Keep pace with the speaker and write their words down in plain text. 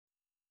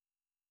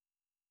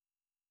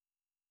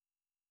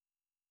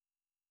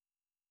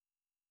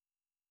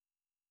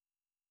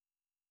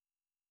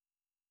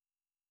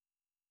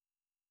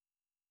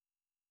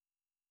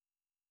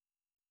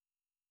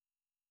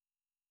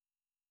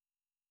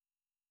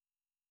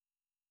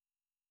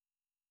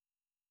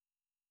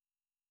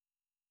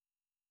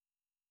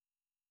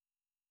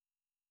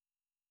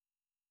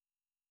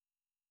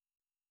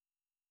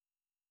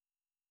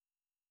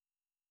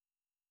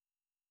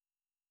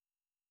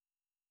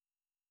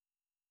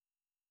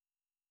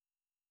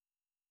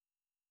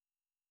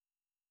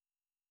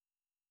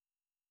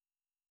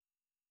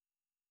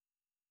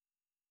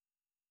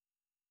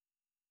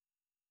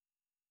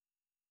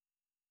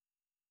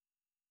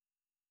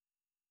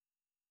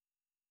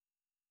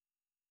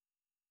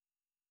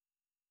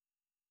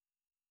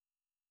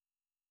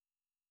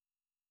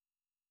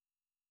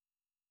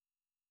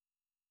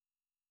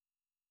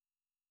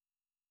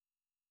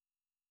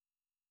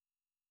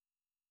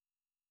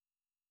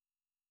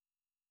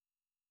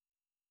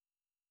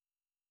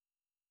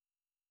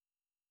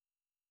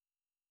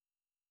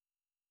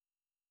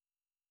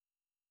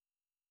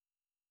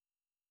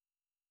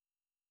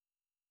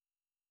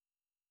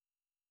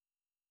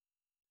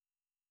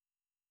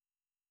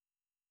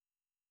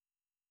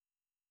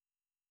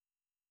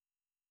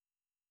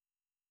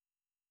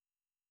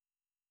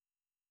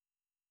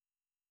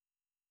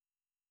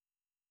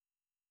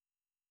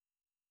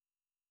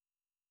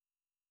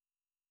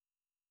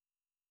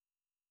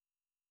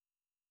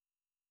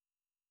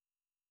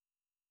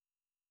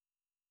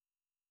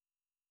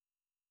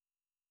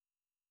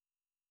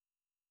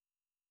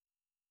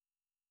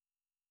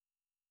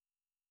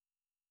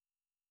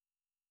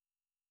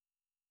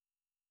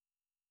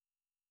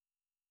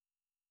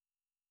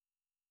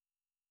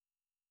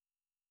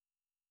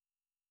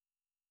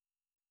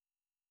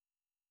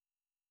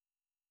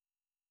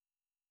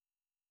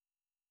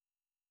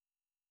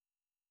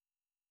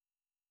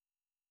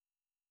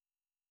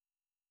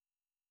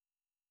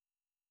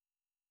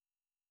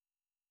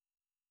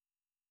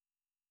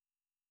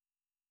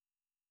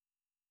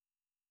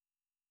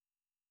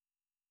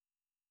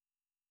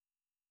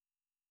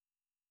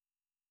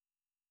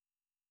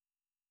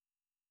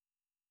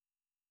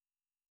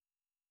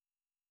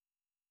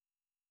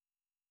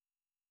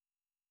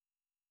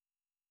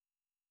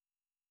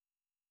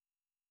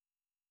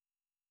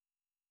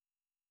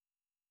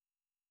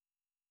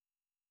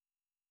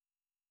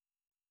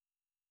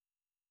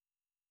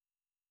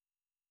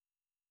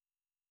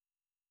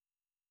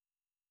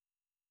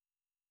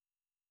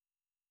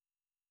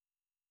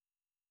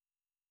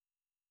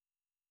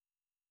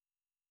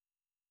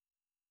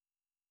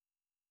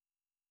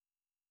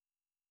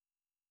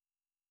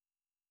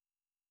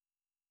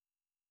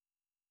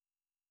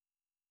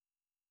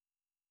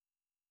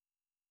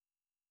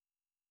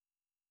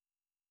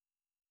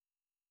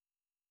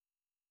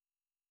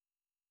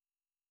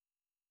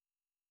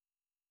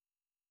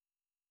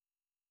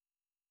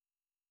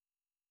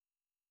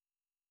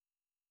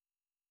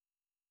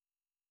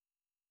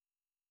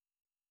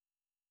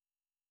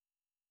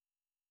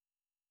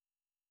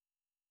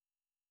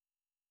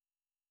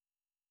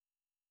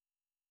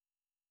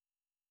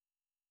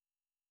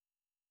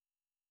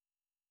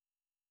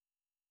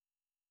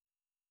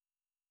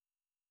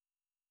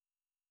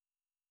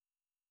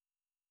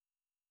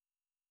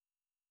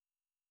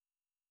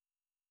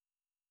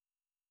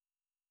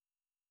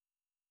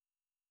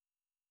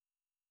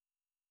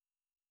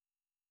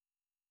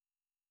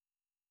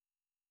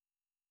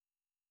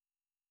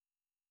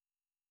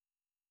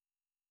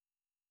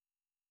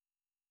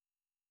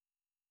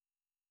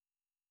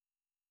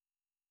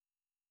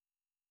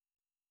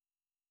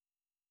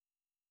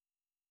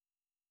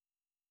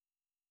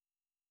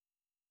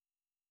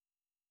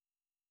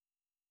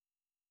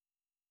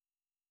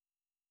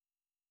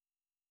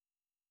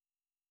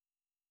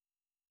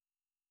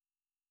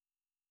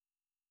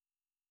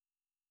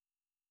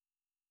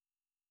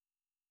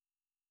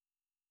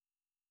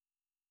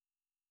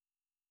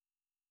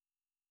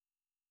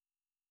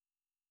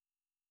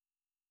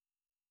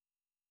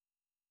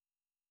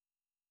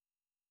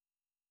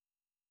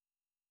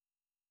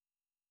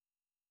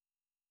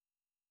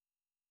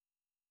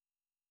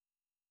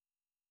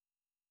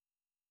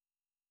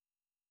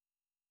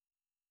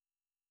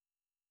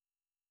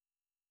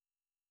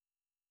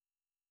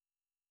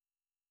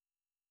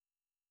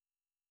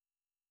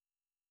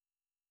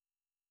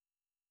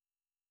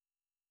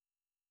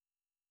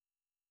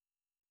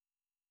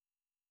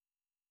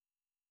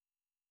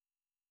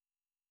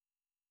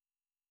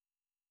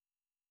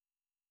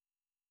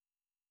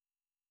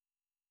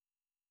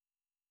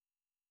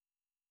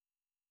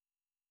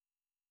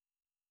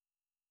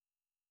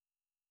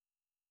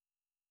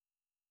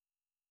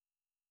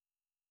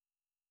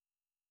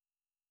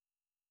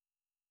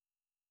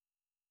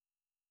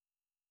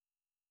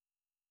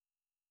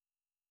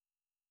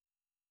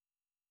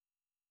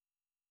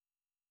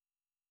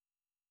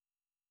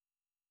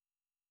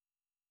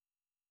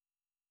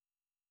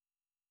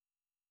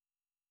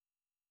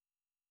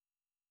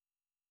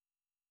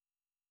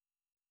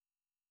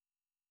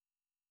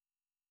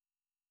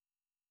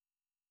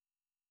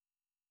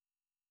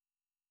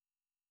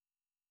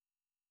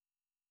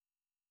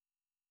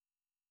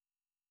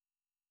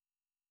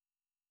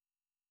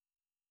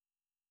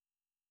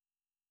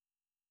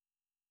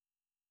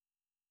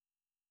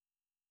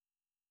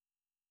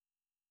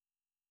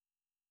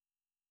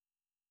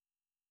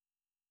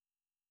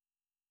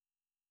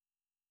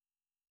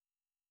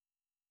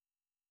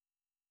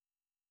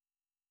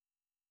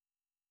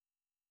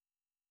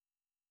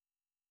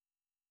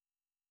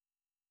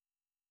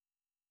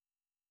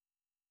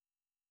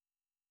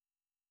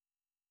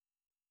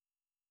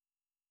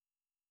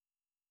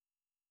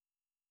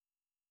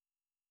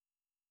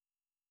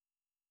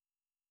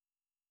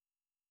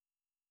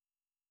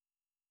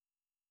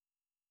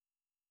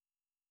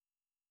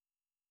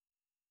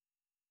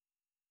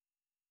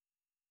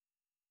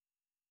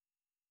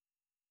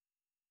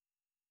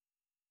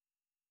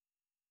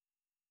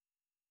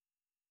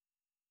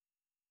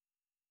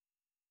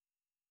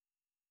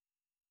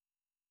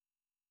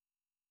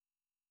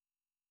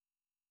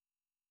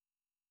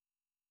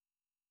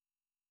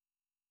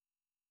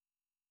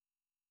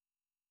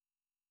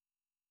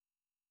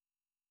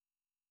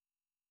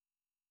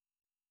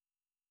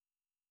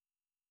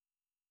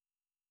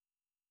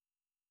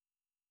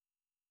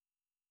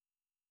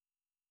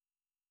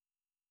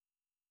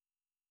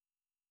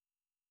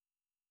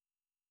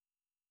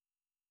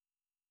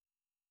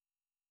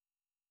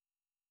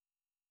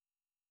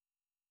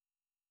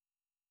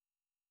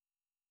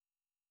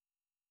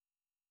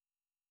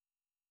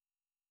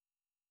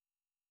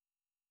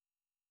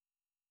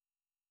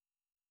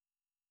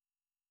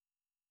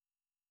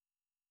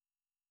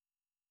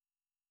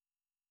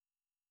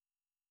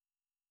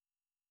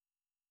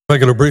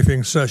Regular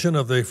briefing session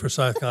of the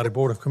Forsyth County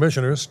Board of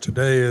Commissioners.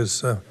 Today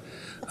is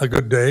a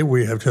good day.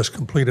 We have just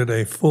completed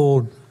a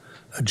full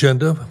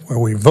agenda where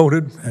we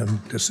voted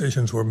and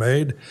decisions were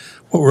made.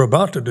 What we're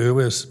about to do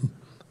is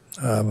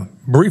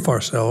brief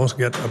ourselves,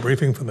 get a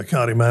briefing from the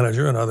county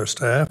manager and other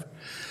staff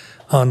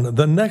on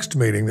the next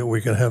meeting that we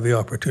can have the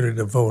opportunity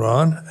to vote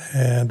on.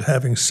 And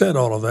having said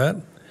all of that,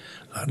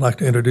 I'd like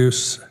to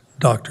introduce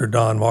Dr.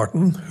 Don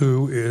Martin,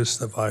 who is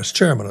the Vice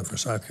Chairman of the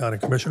Forsyth County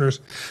Commissioners,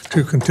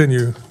 to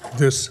continue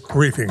this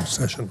briefing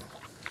session.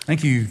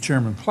 Thank you,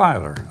 Chairman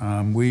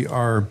Plyler. We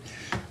are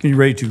getting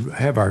ready to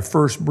have our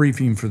first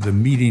briefing for the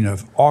meeting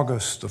of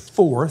August the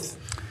 4th.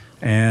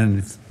 And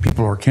if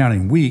people are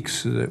counting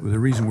weeks, the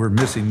reason we're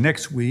missing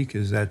next week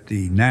is that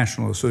the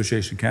National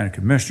Association of County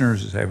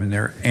Commissioners is having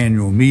their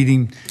annual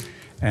meeting,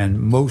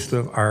 and most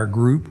of our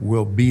group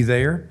will be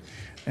there.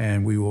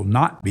 And we will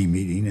not be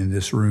meeting in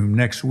this room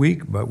next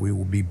week, but we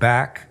will be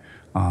back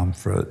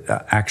for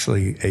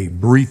actually a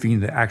briefing,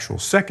 the actual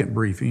second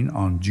briefing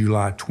on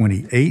July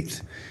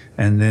 28th.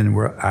 And then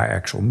our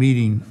actual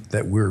meeting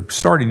that we're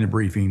starting the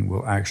briefing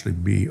will actually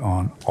be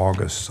on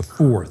August the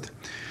 4th.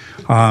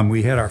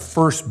 We had our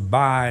first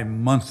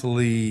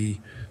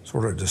bi-monthly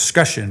sort of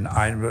discussion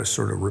item,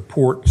 sort of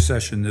report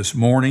session this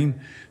morning.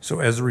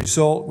 So as a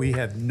result, we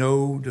have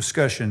no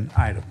discussion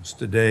items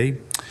today.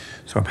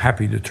 So I'm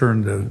happy to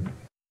turn the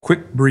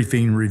quick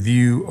briefing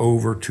review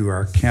over to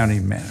our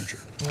county manager.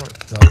 All right.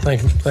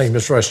 Thank you,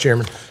 Mr. Vice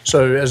Chairman.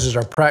 So as is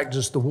our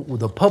practice,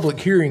 the public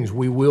hearings,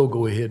 we will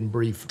go ahead and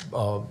brief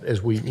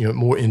as we,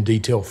 more in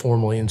detail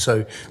formally. And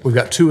so we've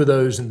got two of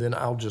those, and then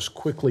I'll just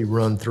quickly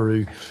run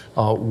through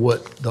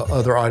what the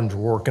other items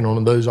we're working on.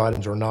 And those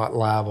items are not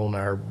live on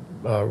our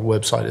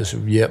website as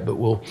of yet, but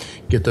we'll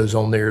get those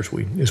on there as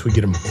we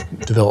get them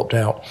developed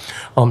out.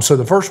 So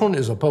the first one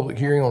is a public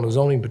hearing on a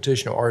zoning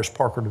petition of R.S.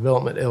 Parker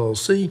Development,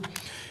 LLC.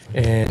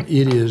 And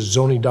it is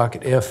zoning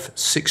docket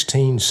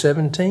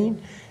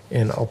F-1617,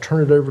 and I'll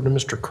turn it over to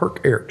Mr.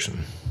 Kirk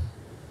Erickson.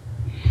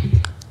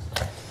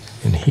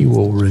 And he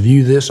will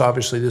review this.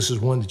 Obviously, this is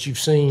one that you've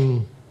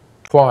seen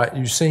twice.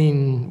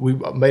 We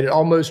made it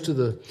almost to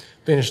the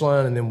finish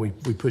line, and then we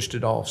pushed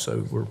it off,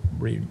 so we're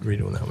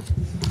redoing that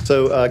one.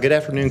 So good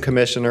afternoon,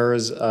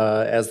 Commissioners.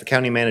 As the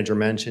county manager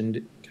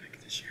mentioned,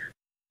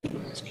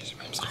 Excuse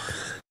me, I'm sorry.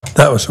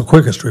 That was the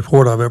quickest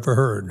report I've ever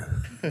heard.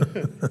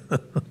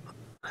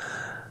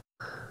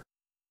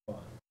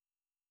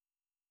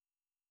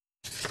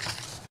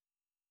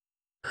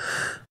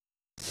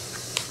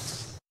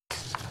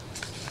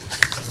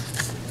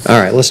 All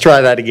right, let's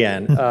try that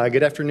again.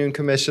 Good afternoon,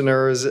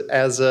 Commissioners.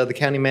 As the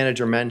county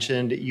manager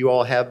mentioned, you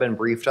all have been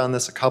briefed on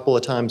this a couple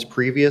of times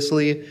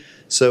previously.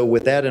 So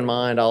with that in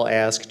mind, I'll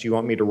ask, do you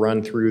want me to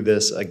run through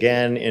this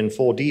again in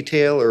full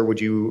detail, or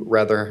would you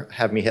rather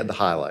have me hit the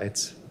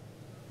highlights?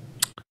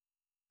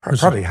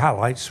 Probably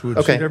highlights would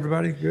suit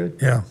everybody. Good?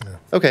 Yeah.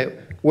 Okay.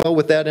 Well,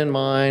 with that in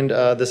mind,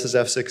 this is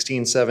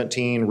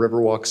F-1617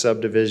 Riverwalk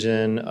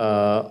subdivision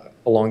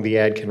along the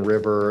Yadkin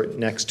River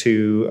next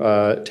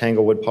to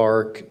Tanglewood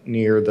Park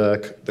near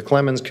the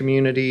Clemens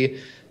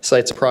community.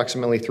 Site's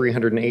approximately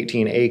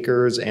 318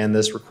 acres, and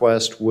this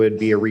request would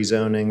be a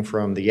rezoning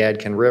from the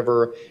Yadkin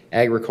River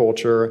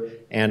agriculture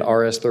and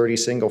RS30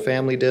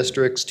 single-family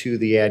districts to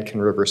the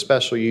Yadkin River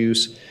special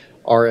use,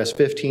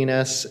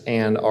 RS15S,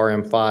 and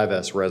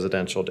RM5S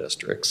residential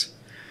districts.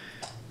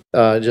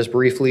 Just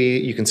briefly,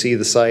 you can see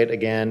the site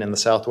again in the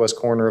southwest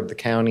corner of the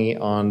county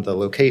on the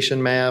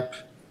location map.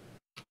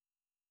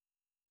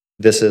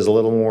 This is a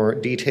little more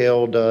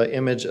detailed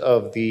image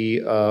of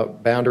the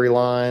boundary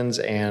lines,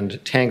 and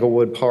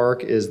Tanglewood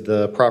Park is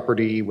the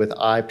property with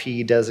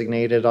IP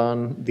designated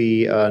on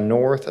the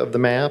north of the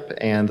map,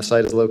 and the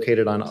site is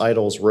located on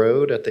Idols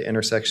Road at the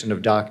intersection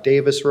of Doc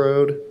Davis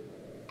Road.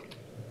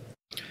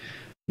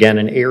 Again,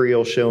 an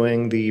aerial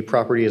showing the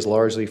property is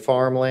largely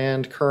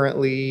farmland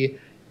currently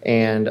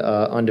and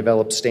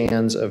undeveloped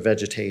stands of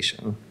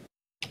vegetation.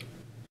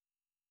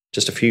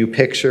 Just a few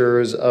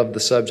pictures of the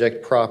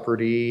subject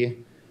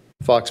property.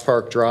 Fox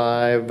Park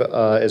Drive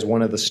is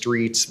one of the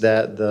streets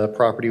that the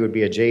property would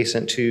be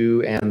adjacent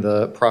to, and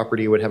the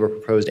property would have a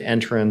proposed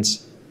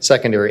entrance,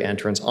 secondary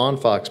entrance on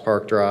Fox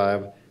Park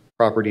Drive.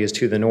 Property is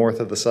to the north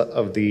of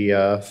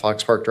the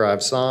Fox Park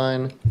Drive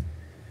sign.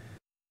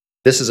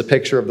 This is a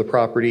picture of the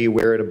property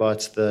where it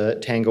abuts the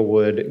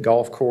Tanglewood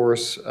Golf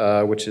Course,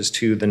 which is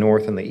to the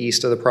north and the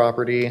east of the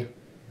property.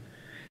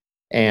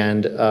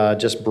 And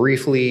just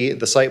briefly,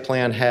 the site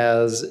plan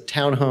has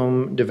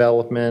townhome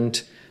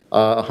development,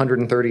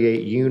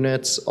 138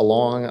 units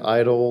along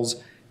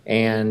Idols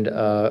and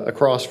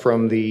across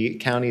from the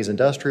county's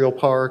industrial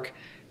park.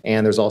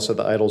 And there's also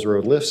the Idols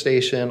Road lift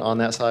station on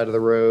that side of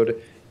the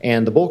road.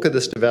 And the bulk of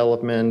this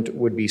development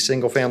would be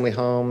single-family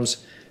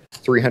homes,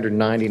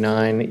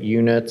 399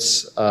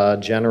 units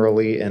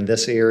generally in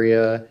this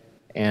area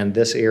and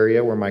this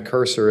area where my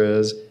cursor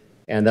is.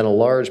 And then a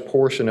large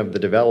portion of the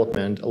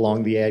development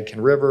along the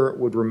Yadkin River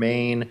would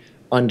remain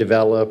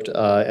undeveloped,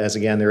 as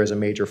again, there is a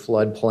major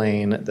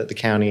floodplain that the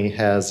county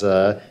has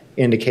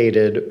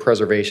indicated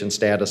preservation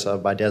status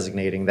of by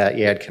designating that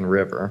Yadkin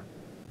River.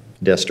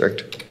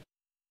 district.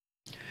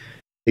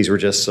 These were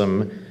just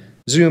some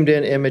zoomed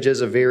in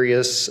images of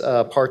various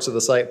parts of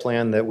the site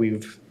plan that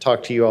we've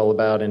talked to you all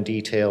about in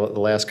detail at the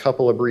last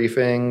couple of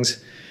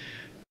briefings.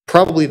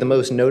 Probably the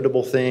most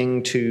notable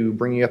thing to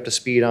bring you up to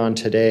speed on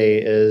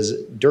today is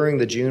during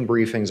the June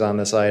briefings on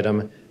this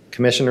item,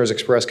 commissioners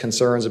expressed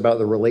concerns about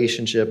the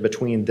relationship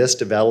between this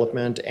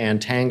development and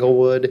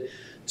Tanglewood,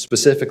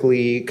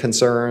 specifically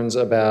concerns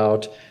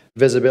about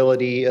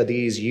visibility of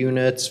these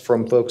units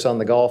from folks on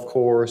the golf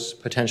course,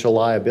 potential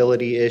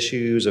liability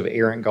issues of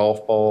errant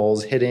golf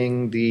balls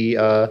hitting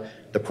the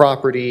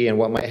property and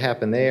what might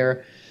happen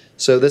there.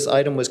 So this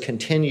item was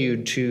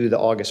continued to the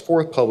August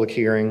 4th public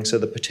hearing so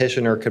the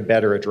petitioner could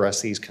better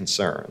address these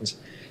concerns.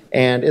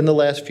 And in the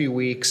last few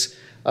weeks,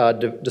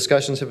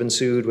 discussions have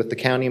ensued with the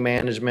county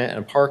management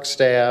and park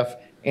staff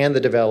and the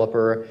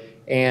developer.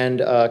 And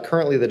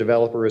currently the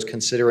developer is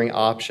considering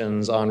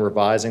options on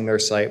revising their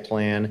site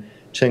plan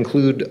to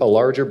include a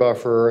larger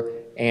buffer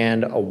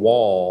and a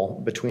wall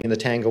between the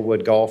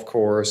Tanglewood Golf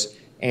Course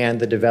and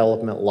the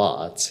development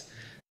lots.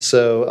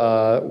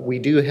 So we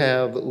do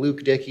have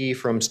Luke Dickey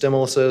from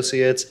Stimmel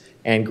Associates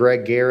and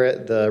Greg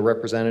Garrett, the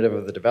representative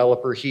of the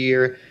developer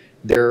here.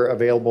 They're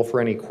available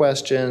for any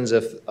questions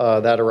if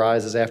that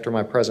arises after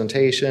my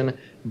presentation,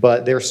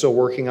 but they're still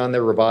working on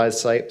their revised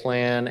site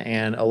plan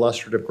and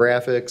illustrative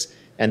graphics,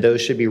 and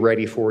those should be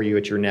ready for you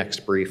at your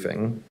next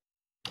briefing.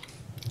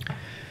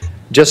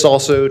 Just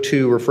also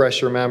to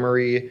refresh your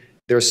memory,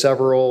 there's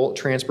several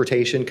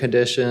transportation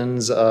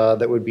conditions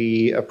that would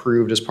be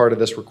approved as part of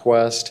this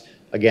request.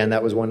 Again,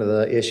 that was one of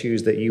the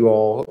issues that you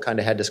all kind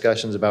of had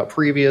discussions about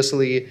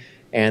previously,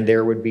 and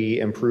there would be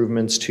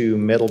improvements to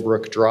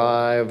Middlebrook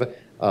Drive,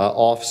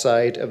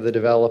 off-site of the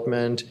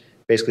development,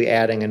 basically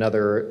adding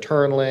another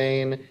turn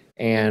lane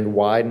and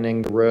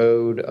widening the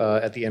road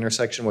at the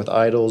intersection with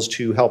Idols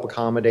to help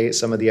accommodate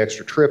some of the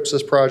extra trips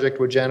this project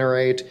would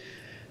generate.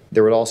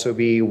 There would also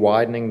be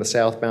widening the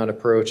southbound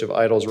approach of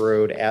Idols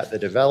Road at the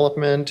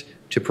development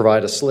to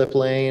provide a slip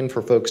lane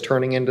for folks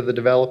turning into the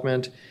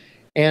development,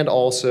 and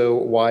also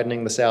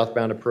widening the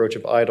southbound approach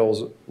of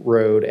Idols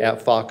Road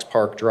at Fox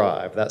Park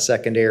Drive, that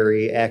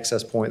secondary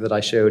access point that I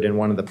showed in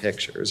one of the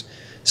pictures.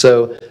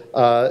 So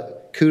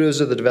kudos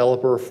to the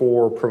developer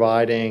for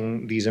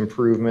providing these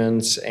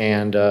improvements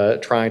and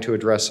trying to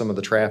address some of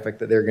the traffic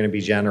that they're going to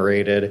be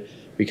generated,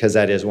 because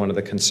that is one of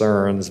the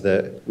concerns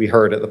that we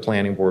heard at the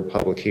Planning Board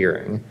public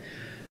hearing.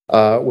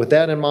 With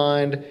that in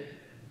mind,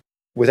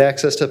 with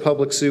access to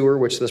public sewer,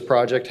 which this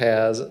project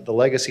has, the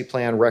legacy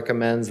plan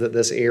recommends that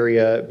this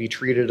area be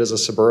treated as a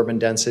suburban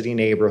density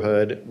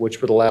neighborhood,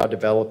 which would allow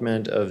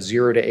development of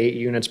 0 to 8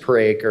 units per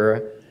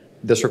acre.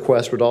 This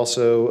request would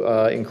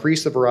also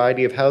increase the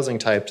variety of housing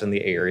types in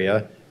the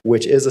area,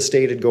 which is a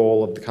stated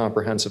goal of the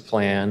comprehensive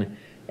plan.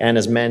 And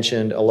as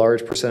mentioned, a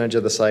large percentage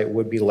of the site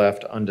would be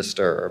left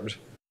undisturbed.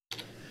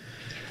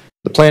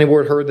 The Planning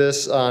Board heard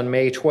this on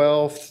May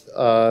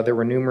 12th. There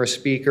were numerous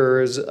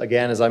speakers.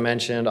 Again, as I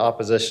mentioned,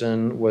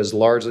 opposition was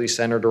largely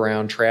centered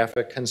around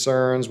traffic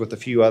concerns with a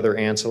few other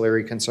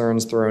ancillary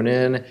concerns thrown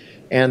in.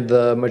 And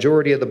the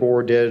majority of the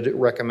board did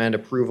recommend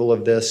approval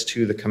of this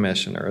to the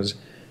commissioners.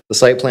 The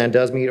site plan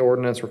does meet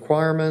ordinance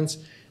requirements,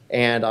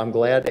 and I'm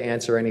glad to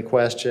answer any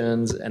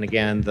questions. And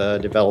again, the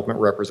development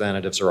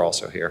representatives are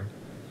also here.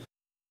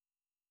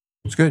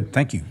 It's good.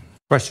 Thank you.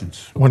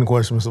 Questions? One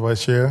question, Mr.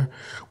 Vice Chair.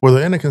 Were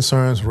there any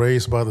concerns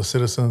raised by the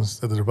citizens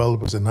that the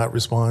developers did not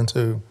respond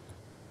to?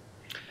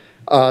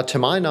 To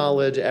my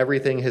knowledge,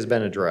 everything has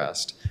been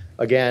addressed.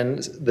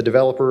 Again, the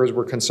developers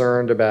were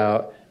concerned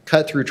about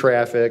cut-through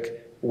traffic,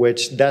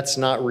 which that's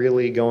not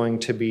really going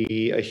to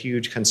be a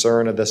huge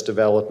concern of this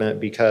development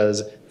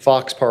because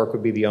Fox Park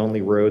would be the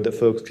only road that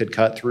folks could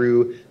cut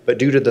through. But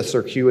due to the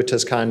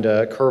circuitous kind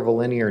of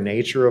curvilinear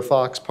nature of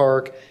Fox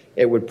Park,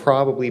 it would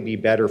probably be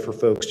better for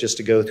folks just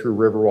to go through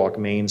Riverwalk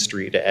Main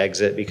Street to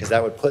exit, because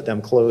that would put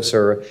them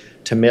closer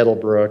to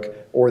Middlebrook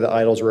or the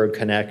Idols Road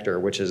connector,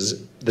 which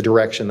is the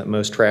direction that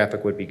most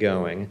traffic would be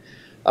going.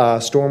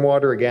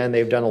 Stormwater, again,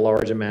 they've done a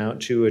large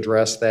amount to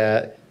address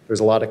that. There's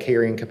a lot of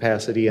carrying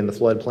capacity in the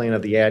floodplain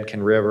of the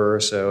Yadkin River,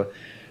 so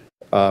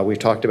we've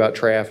talked about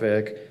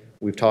traffic.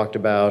 We've talked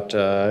about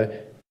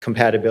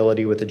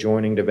compatibility with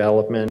adjoining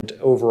development.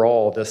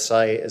 Overall, this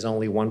site is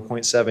only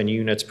 1.7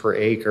 units per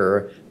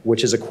acre,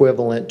 which is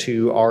equivalent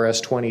to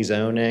RS20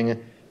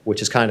 zoning,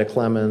 which is kind of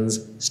Clemens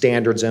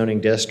standard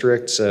zoning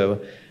district. So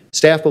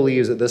staff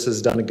believes that this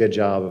has done a good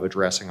job of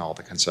addressing all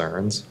the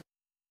concerns.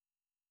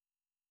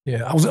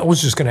 Yeah, I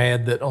was just going to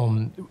add that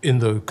in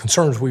the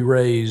concerns we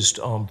raised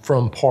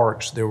from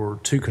parks, there were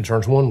two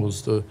concerns. One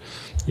was the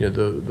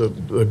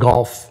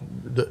golf,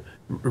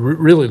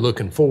 really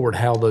looking forward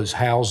how those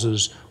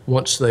houses,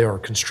 once they are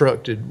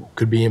constructed,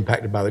 could be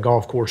impacted by the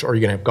golf course. Are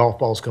you going to have golf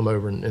balls come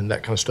over and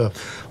that kind of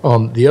stuff?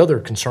 The other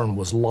concern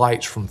was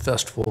lights from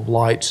Festival of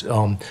Lights.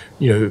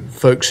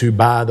 Folks who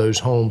buy those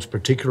homes,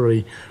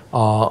 particularly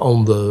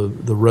on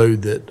the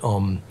road that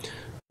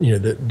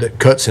that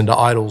cuts into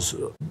Idols,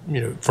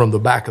 from the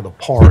back of the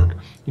park,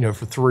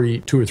 for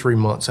 2 or 3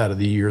 months out of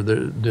the year.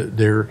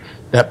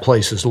 That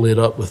place is lit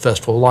up with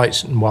festival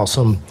lights, and while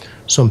some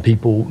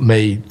people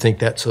may think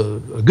that's a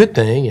good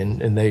thing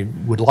and they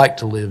would like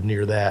to live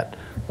near that,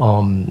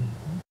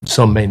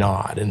 some may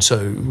not. And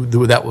so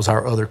that was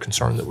our other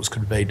concern that was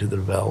conveyed to the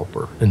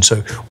developer. And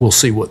so we'll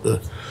see what the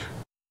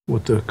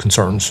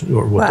concerns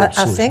or what the I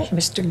solutions. think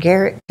Mr.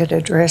 Garrett could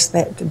address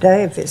that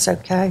today if it's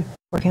okay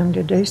for him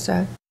to do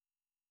so.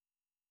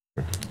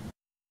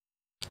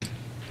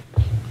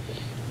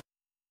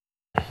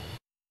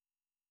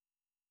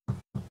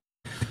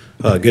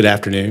 Good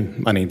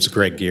afternoon. My name's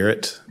Greg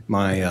Garrett.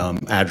 My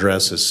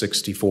address is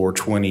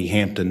 6420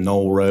 Hampton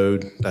Knoll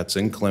Road. That's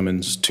in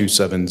Clemens,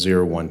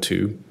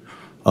 27012.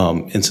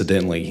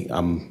 Incidentally,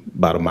 I'm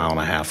about 1.5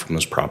 miles from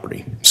this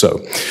property. So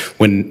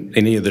when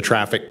any of the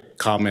traffic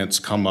comments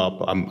come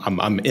up,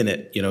 I'm in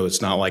it.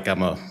 It's not like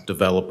I'm a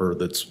developer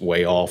that's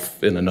way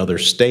off in another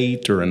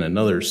state or in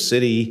another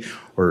city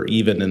or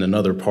even in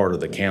another part of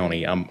the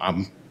county.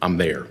 I'm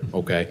there,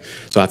 okay?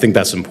 So I think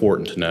that's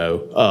important to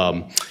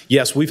know.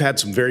 Yes, we've had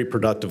some very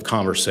productive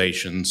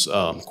conversations.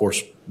 Of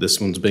course,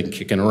 this one's been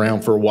kicking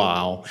around for a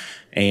while,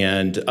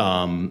 and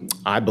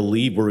I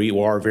believe we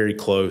are very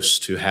close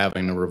to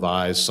having a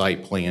revised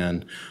site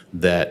plan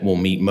that will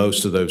meet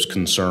most of those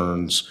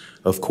concerns.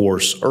 Of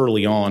course,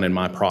 early on in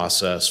my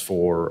process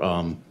for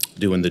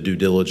doing the due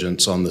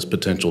diligence on this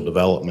potential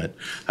development,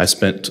 I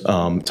spent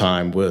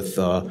time with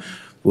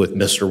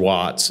Mr.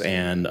 Watts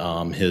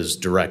and his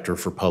director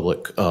for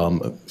public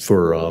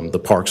for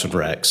the Parks and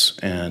Recs,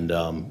 and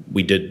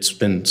we did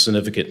spend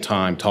significant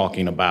time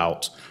talking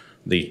about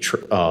the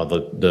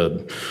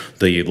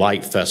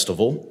light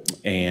festival,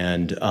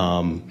 and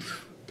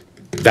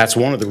that's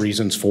one of the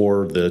reasons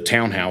for the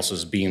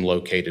townhouses being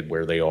located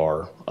where they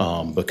are,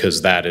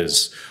 because that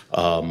is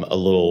a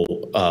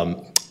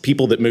little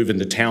people that move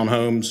into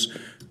townhomes.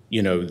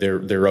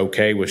 They're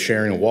okay with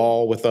sharing a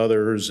wall with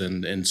others,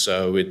 and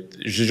so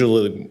it's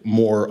usually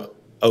more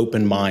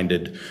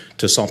open-minded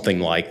to something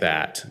like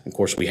that. Of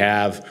course, we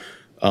have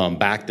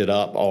backed it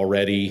up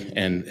already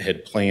and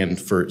had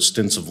planned for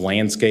extensive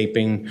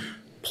landscaping.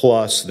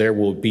 Plus, there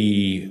will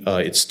be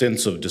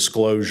extensive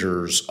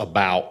disclosures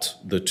about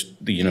the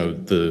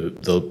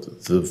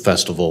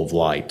Festival of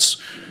Lights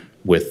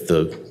with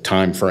the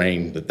time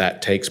frame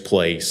that takes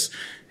place,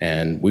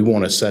 and we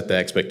want to set the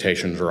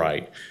expectations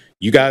right.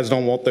 You guys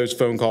don't want those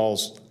phone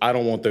calls. I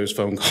don't want those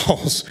phone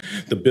calls.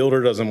 The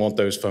builder doesn't want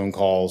those phone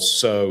calls.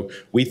 So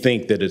we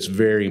think that it's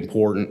very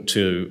important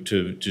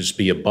to just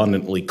be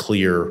abundantly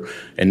clear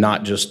and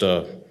not just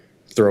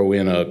throw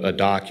in a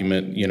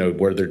document,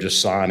 where they're just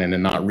signing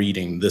and not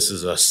reading. This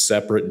is a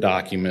separate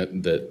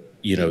document that,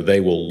 they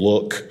will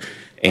look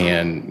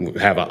and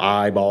have an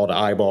eyeball to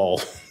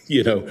eyeball,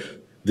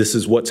 this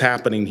is what's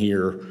happening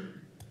here.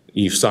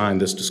 You've signed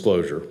this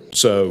disclosure.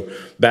 So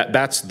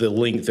that's the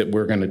link that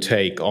we're going to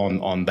take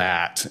on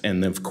that.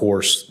 And then, of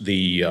course,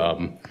 the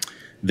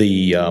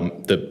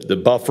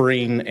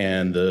buffering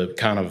and the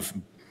kind of,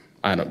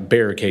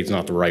 barricade's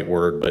not the right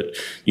word, but,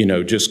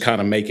 just kind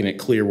of making it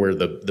clear where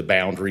the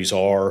boundaries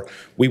are.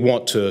 We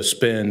want to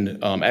spend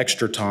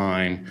extra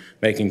time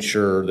making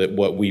sure that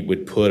what we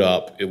would put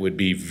up, it would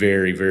be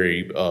very,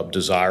 very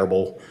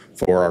desirable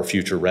for our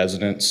future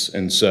residents.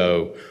 And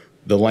so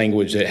the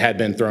language that had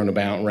been thrown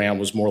around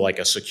was more like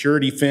a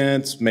security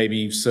fence,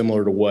 maybe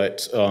similar to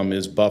what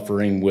is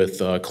buffering with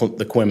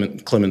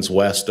the Clemens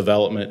West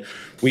development.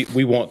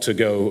 We want to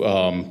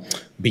go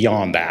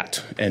beyond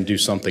that and do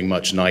something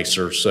much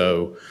nicer.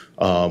 So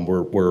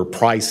we're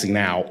pricing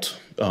out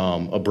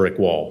a brick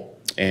wall.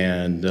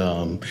 And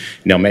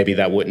maybe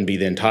that wouldn't be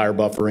the entire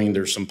buffering.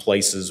 There's some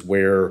places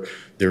where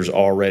there's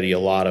already a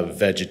lot of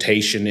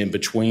vegetation in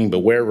between, but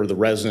wherever the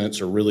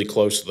residents are really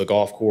close to the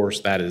golf course,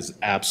 that is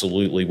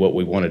absolutely what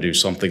we want to do,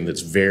 something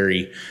that's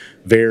very,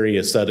 very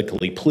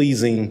aesthetically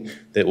pleasing,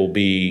 that will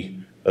be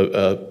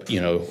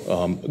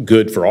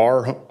good for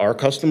our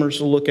customers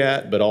to look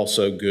at, but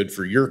also good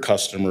for your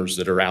customers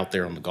that are out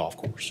there on the golf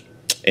course.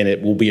 And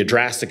it will be a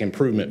drastic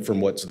improvement from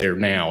what's there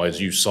now,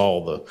 as you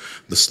saw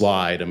the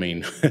slide. I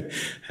mean,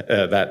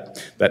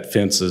 that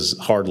fence is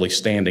hardly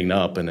standing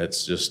up, and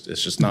it's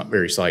just not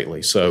very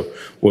sightly. So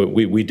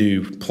we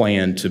do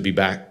plan to be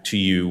back to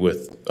you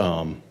with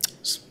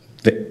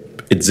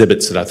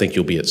exhibits that I think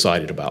you'll be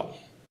excited about.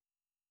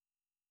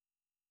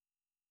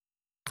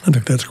 I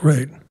think that's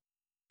great.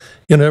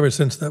 Ever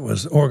since that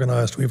was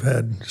organized, we've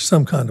had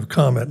some kind of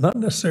comment, not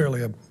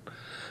necessarily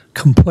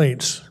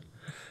complaints.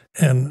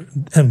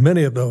 And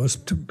many of those,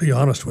 to be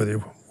honest with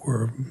you,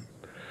 were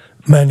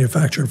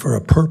manufactured for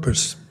a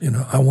purpose.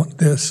 I want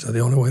this. The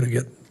only way to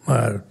get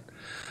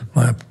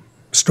my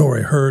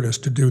story heard is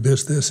to do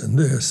this, this, and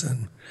this.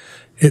 And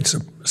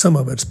some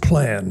of it's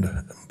planned.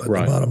 But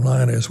right. The bottom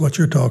line is what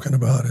you're talking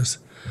about is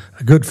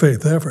a good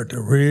faith effort to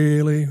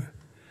really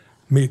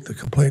meet the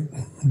complaint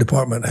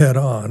department head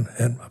on.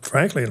 And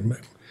frankly,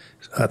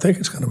 I think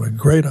it's kind of a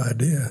great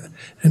idea.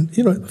 And,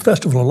 the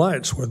Festival of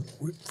Lights, where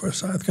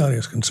Forsyth County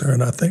is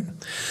concerned, I think,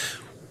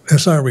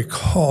 as I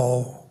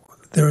recall,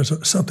 There is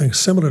something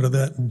similar to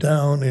that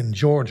down in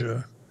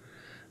Georgia.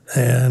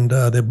 And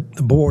the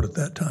board at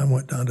that time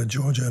went down to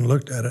Georgia and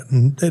looked at it,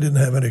 and they didn't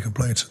have any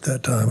complaints at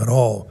that time at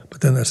all. But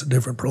then that's a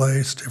different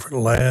place, different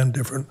land,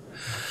 different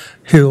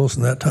hills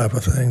and that type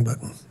of thing. But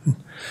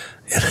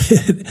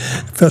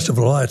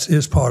Festival of Lights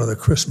is part of the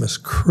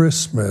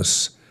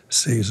Christmas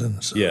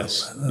season. So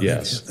Yes,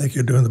 yes. I think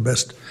you're doing the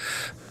best.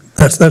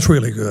 That's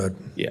really good.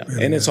 Yeah,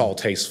 Really and it's good. all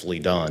tastefully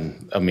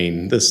done. I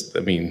mean,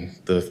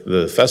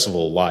 the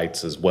Festival of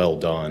Lights is well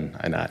done,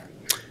 and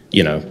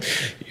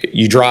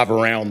you drive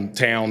around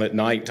town at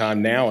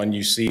nighttime now and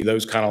you see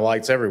those kind of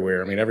lights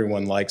everywhere. I mean,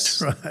 everyone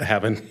likes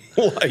having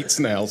lights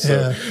now, so,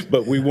 Yeah.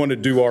 but we want to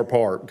do our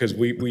part because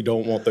we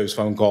don't want those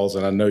phone calls,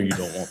 and I know you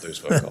don't want those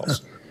phone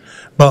calls.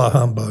 Bah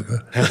humbug.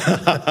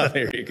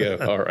 There you go.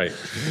 All right.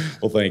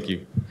 Well, thank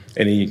you.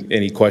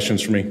 Any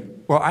questions for me?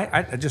 Well,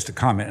 I just a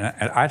comment.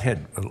 I'd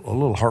had a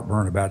little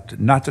heartburn about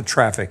not the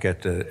traffic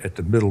at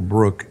the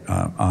Middlebrook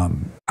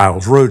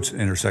Isles Road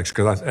intersection,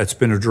 because that's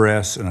been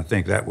addressed, and I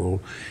think that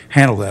will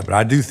handle that. But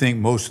I do think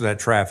most of that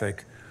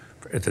traffic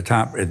at the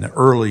time in the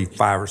early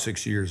 5 or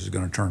 6 years is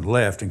going to turn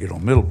left and get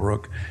on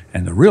Middlebrook,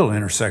 and the real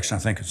intersection I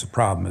think it's a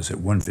problem is at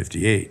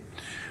 158.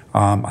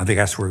 I think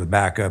that's where the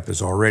backup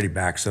is already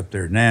backs up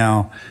there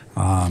now,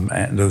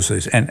 and those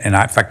things. And in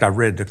fact, I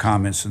read the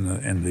comments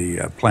in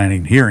the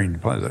planning hearing.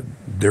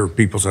 There are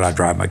people that I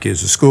drive my kids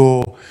to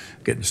school,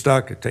 getting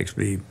stuck. It takes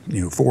me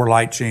 4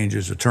 light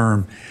changes a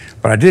turn.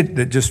 But I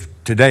did just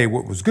today.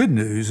 What was good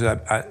news?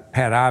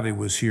 Pat Ivey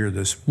was here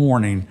this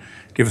morning,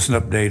 give us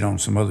an update on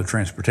some other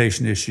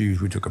transportation issues.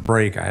 We took a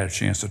break. I had a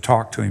chance to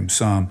talk to him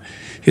some.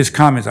 His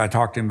comments, I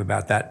talked to him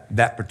about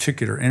that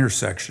particular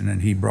intersection,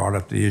 and he brought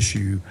up the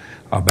issue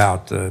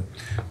about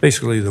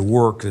basically the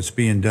work that's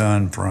being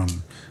done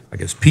from, I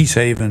guess, Peace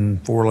Haven,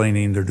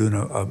 4-laning. They're doing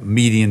a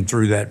median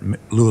through that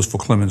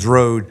Louisville-Clemens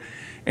Road,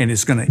 and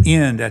it's going to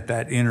end at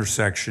that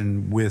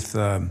intersection with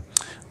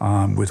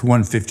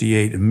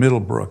 158 in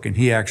Middlebrook. And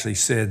he actually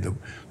said the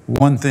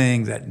one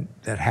thing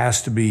that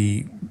has to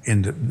be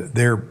in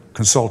their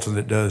consultant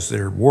that does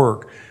their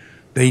work,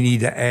 they need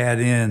to add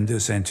in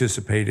this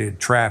anticipated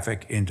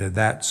traffic into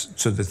that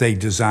so that they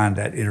design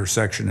that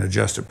intersection and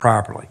adjust it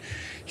properly.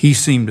 He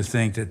seemed to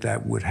think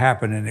that would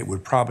happen, and it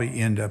would probably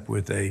end up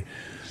with a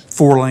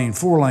 4-lane,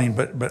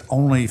 but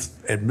only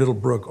at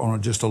Middlebrook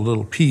on just a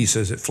little piece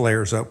as it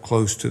flares up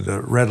close to the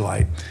red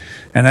light.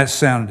 And that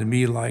sounded to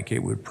me like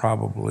it would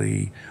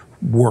probably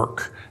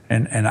work.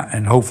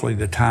 And hopefully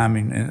the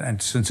timing,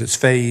 and since it's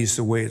phased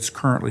the way it's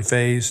currently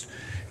phased,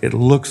 it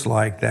looks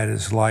like that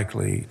is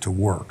likely to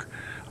work.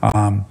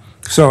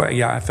 So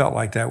yeah, I felt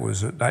like that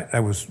was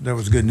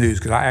good news,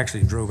 because I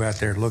actually drove out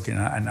there looking,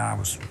 and I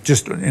was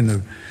just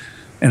in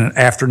an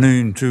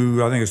afternoon I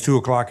think it was 2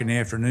 o'clock in the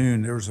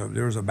afternoon. There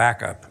was a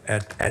backup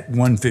at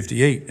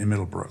 158 in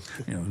Middlebrook.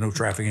 No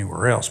traffic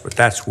anywhere else, but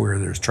that's where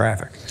there's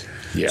traffic.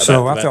 Yeah,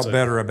 so I that's felt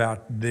better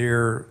about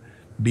their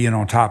being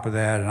on top of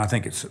that, and I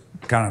think it's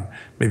kind of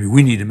maybe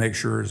we need to make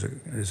sure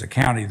as a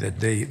county that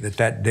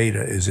that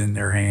data is in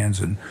their hands,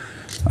 and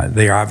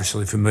they are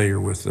obviously familiar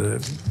with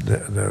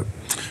the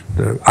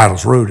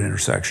Idles Road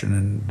intersection,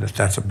 and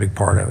that's a big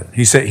part of it.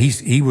 He said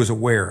he was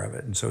aware of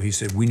it, and so he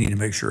said we need to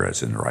make sure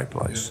that's in the right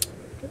place.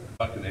 If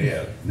I can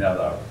add, now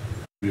that I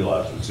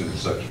realize this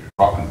intersection you're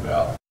talking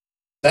about,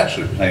 it's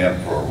actually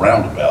planned for a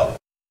roundabout,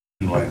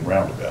 2-lane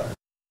roundabout.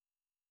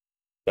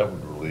 That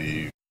would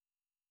relieve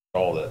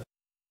all that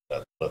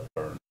left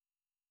turn.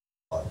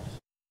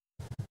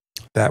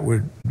 That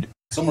would,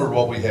 Similar to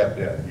what we have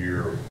down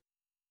here.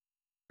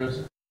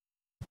 Chris,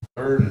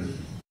 Third and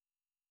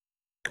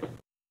okay.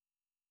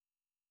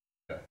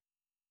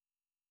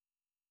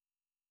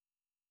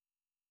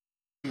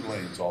 2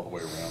 lanes all the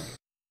way around.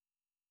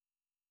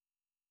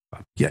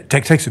 yeah, it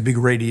takes a big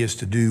radius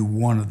to do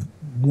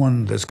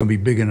one that's going to be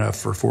big enough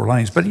for 4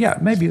 lanes. But yeah,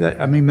 maybe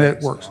that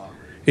works.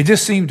 It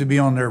just seemed to be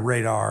on their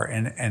radar,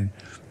 and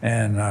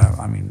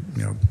I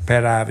mean,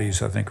 Pat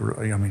Ivey's, I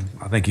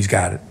think he's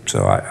got it.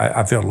 So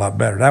I felt a lot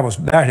better.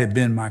 That had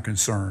been my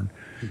concern,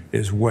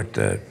 is what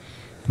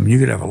you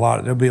could have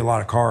there'll be a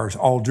lot of cars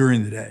all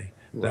during the day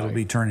that'll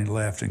be turning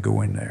left and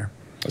going there.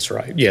 That's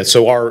right. Yeah.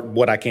 So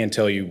what I can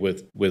tell you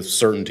with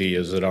certainty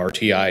is that our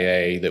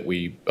TIA that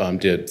we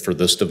did for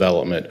this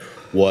development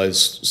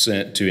was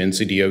sent to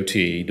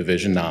NCDOT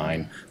Division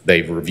 9.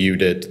 They've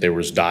reviewed it. There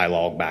was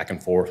dialogue back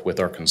and forth with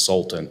our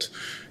consultant,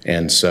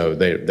 and so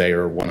they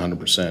are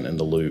 100% in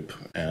the loop.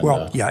 And,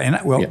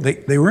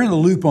 they were in the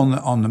loop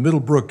on the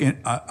Middlebrook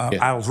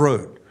Isles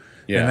Road.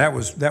 Yeah. And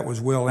that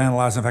was well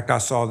analyzed. In fact, I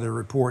saw their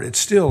report. It's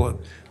still a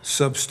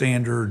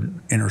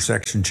substandard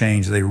intersection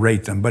change. They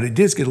rate them, but it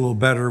does get a little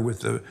better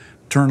with the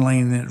turn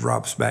lane, and then it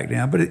drops back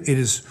down. But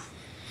it's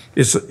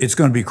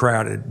going to be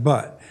crowded.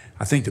 But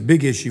I think the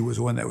big issue was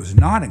one that was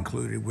not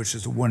included, which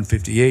is the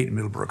 158 in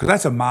Middlebrook, because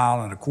that's 1.25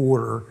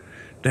 miles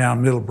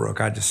down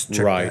Middlebrook. I just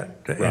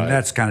checked that, and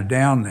that's kind of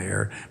down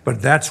there.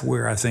 But that's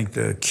where I think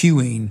the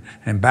queuing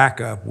and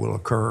backup will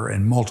occur,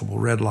 and multiple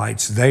red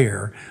lights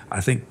there.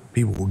 I think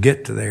people will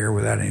get to there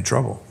without any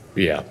trouble.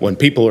 Yeah, when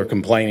people are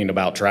complaining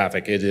about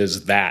traffic, it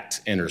is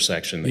that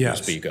intersection that you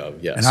Yes. speak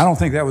of, yes. And I don't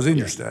think that was in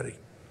your study,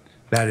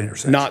 that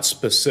intersection. Not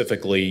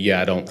specifically,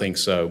 yeah, I don't think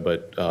so,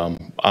 but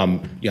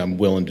I'm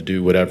willing to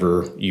do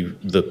whatever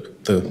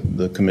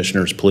the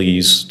commissioners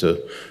please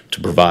to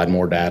provide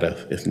more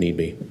data if need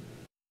be.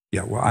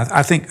 Yeah, well,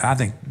 I think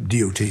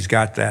DOT's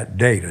got that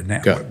data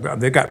now. Okay.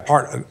 They've got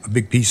a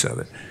big piece of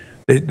it.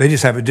 They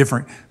just have a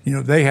different,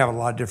 they have a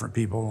lot of different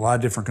people, a lot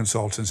of different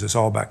consultants. It's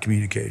all about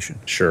communication.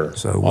 Sure,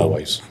 So we'll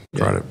always.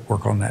 try to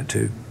work on that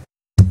too.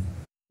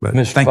 But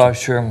Mr. thank you.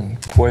 Vice Chairman,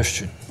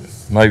 question,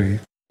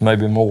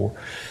 maybe more.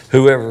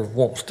 Whoever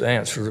wants to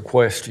answer the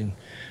question,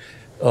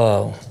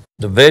 the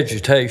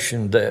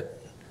vegetation that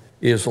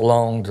is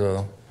along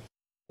the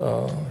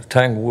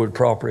Tanglewood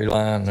property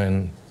line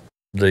and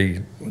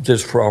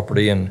this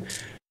property in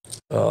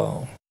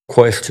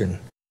question,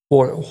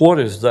 what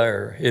is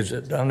there? Is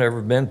it? I've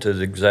never been to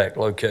the exact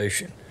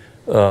location.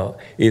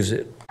 Is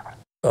it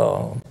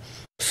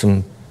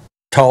some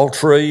tall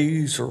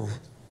trees or?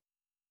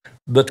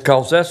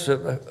 Because that's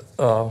I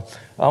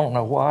don't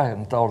know why I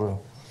hadn't thought of.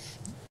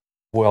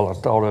 Well, I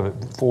thought of it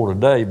before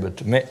today, but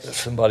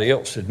somebody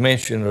else had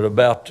mentioned it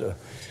about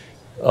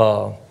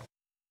the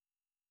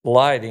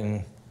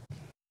lighting.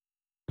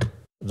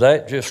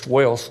 That just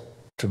wells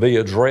to be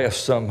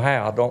addressed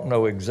somehow. I don't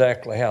know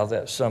exactly how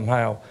that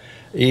somehow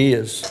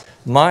is.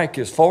 Mike,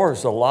 as far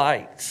as the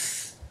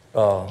lights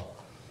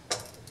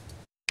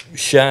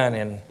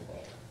shining,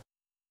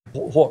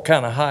 what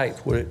kind of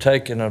height would it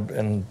take?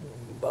 And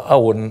I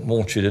wouldn't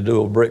want you to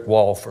do a brick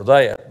wall for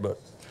that, but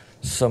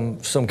some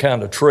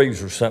kind of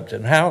trees or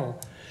something. How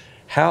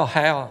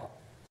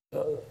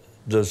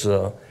does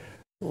a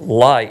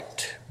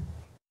light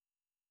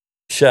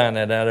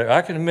shining out there?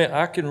 I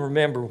can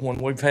remember when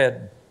we've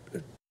had,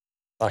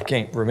 I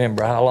can't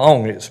remember how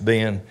long it's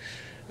been,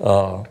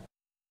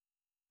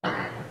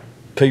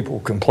 people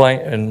complain,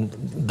 and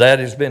that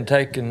has been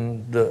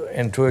taken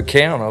into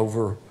account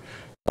over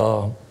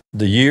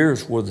the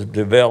years with the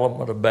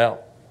development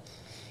about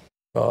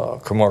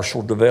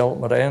commercial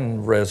development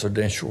and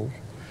residential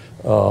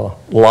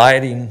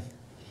lighting.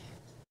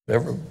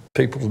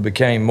 People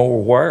became more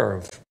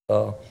aware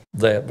of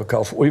that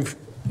because we've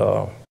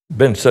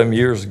been some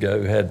years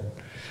ago had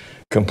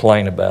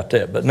complained about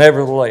that. But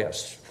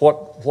nevertheless,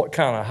 what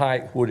kind of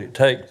height would it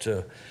take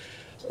to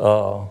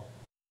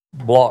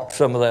block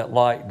some of that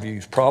light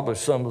views? Probably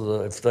some of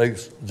the, if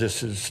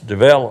this is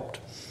developed,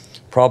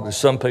 probably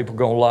some people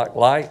going to like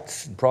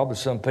lights and probably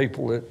some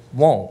people that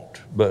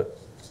won't. But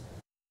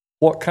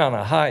what kind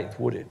of height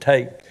would it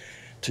take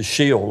to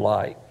shield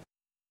light?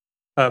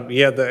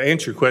 Yeah, to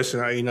answer your question,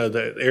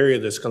 the area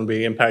that's going to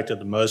be impacted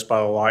the most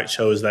by the light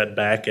show is that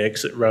back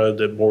exit road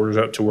that borders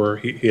up to where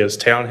he has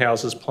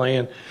townhouses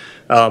planned.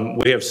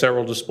 We have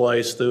several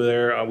displays through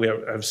there. We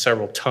have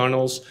several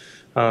tunnels.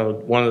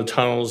 One of the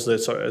tunnels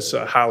it's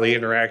a highly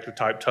interactive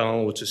type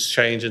tunnel, which is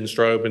changing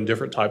strobe and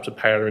different types of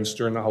patterns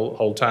during the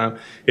whole time.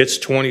 It's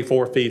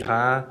 24 feet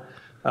high,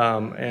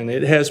 and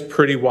it has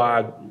pretty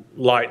wide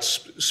light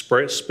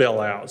spill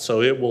out,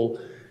 so it will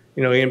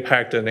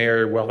impact an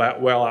area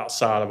well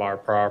outside of our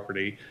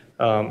property.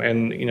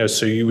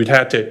 So you would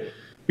have to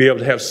be able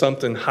to have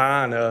something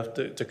high enough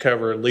to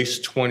cover at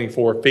least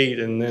 24 feet.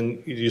 And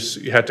then you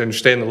have to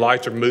understand the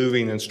lights are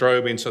moving and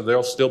strobing, so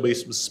there'll still be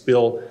some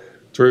spill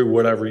through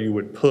whatever you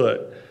would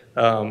put.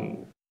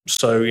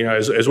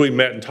 As we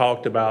met and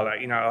talked about,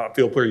 I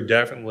feel pretty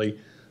definitely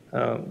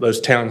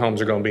those townhomes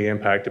are going to be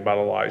impacted by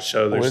the light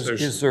show.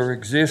 Is there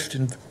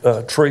existing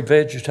tree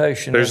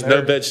vegetation? There's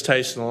no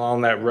vegetation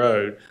along that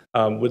road.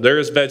 There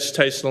is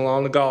vegetation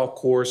along the golf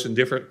course in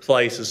different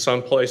places.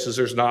 Some places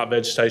there's not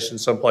vegetation.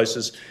 Some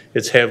places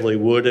it's heavily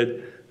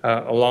wooded.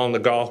 Along the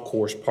golf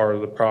course part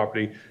of the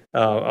property,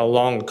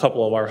 along a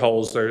couple of our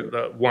holes,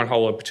 one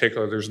hole in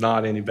particular, there's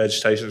not any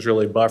vegetation. It's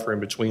really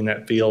buffering between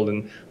that field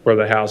and where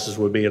the houses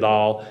would be at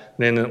all.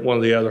 And then one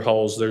of the other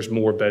holes, there's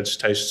more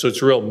vegetation. So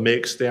it's a real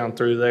mix down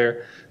through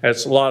there. And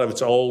a lot of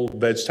it's old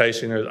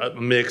vegetation. There's a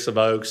mix of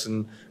oaks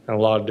and a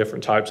lot of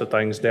different types of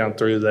things down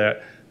through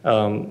that.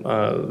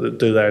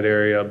 Through that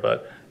area,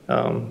 but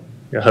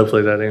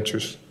hopefully that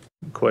answers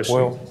the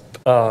question.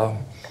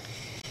 Well,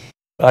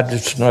 I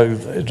just know,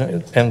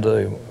 and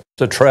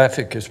the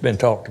traffic has been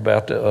talked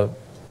about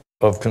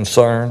of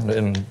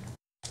concern,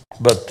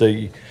 but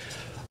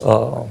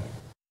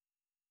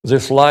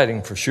this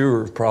lighting for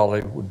sure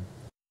probably would,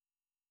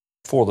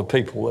 for the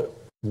people that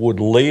would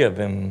live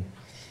in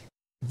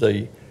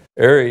the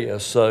area.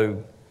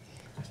 So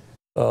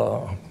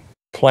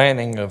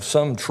planting of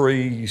some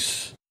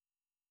trees.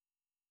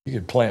 You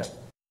could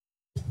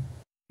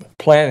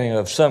planting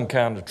of some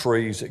kind of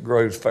trees that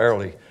grows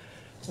fairly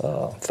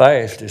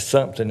fast is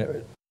something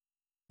that,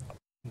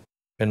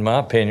 in my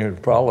opinion,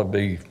 would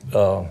probably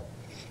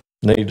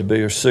need to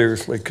be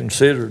seriously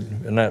considered,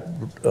 and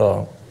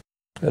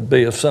that'd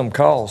be of some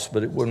cost,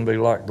 but it wouldn't be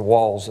like the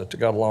walls that they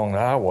got along the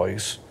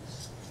highways.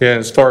 Yeah,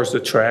 as far as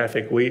the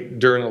traffic,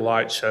 during the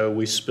light show,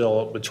 we spill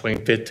up between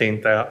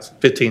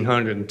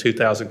 1,500 and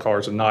 2,000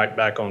 cars a night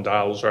back on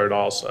Dials Road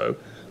also.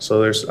 So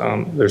there's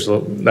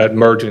that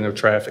merging of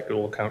traffic that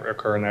will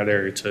occur in that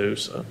area too,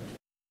 so.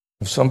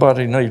 If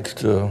somebody needs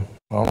to,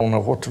 I don't know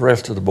what the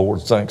rest of the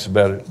board thinks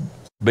about it,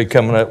 be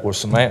coming up with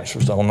some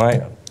answers on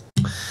that.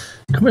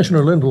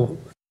 Commissioner Linville,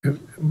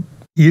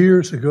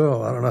 years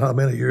ago, I don't know how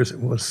many years it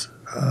was,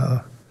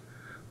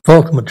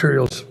 Vulcan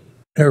Materials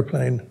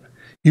airplane,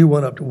 you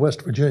went up to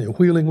West Virginia,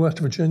 Wheeling, West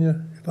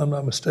Virginia, if I'm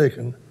not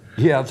mistaken.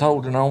 Yeah, I was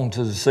holding on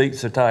to the seats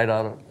so tight,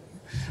 I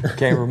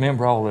can't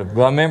remember all of it,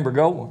 but I remember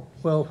going.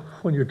 Well,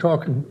 when you're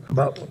talking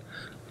about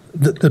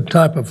the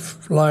type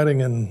of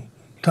lighting and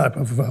type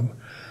of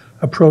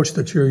approach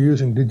that you're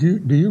using,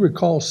 do you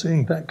recall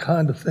seeing that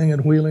kind of thing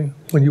in Wheeling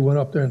when you went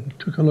up there and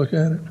took a look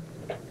at it?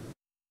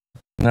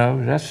 No,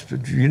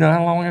 you know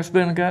how long that's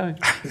been ago?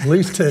 At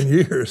least 10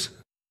 years.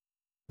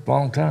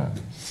 Long time.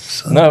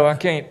 No, I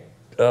can't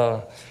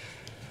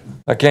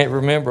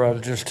remember. I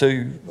was just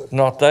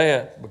not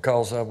that,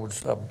 because I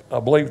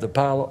believe the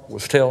pilot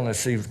was telling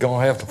us he was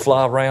going to have to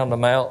fly around the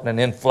mountain and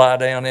then fly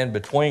down in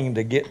between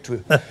to get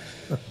to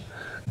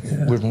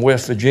with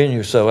West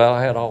Virginia. So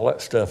I had all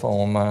that stuff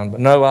on my mind.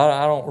 But no,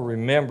 I don't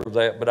remember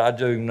that, but I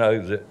do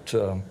know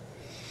that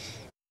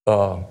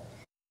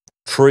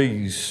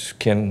trees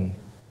can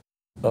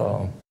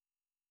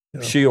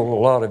shield a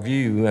lot of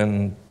view,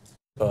 and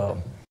I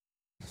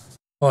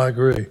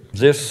agree.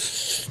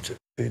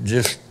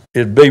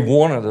 It'd be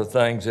one of the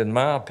things, in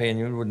my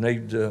opinion, would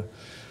need to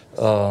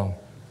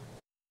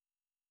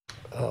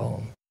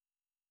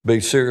be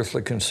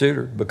seriously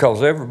considered,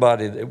 because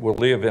everybody that will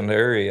live in the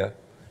area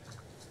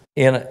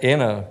in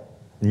a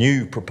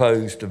new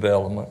proposed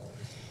development,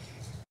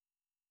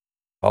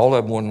 all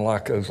of them wouldn't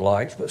like those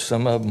lights, but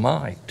some of them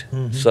might.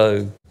 Mm-hmm.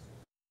 So.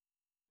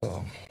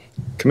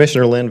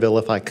 Commissioner Linville,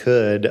 if I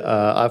could,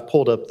 I've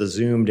pulled up the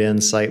zoomed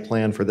in site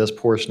plan for this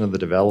portion of the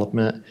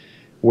development.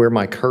 Where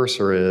my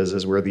cursor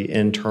is where the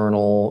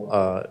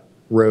internal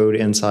road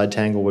inside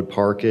Tanglewood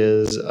Park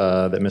is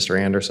that Mr.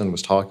 Anderson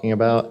was talking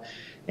about.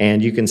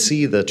 And you can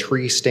see the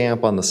tree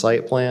stamp on the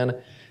site plan.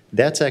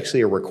 That's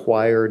actually a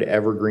required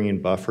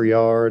evergreen buffer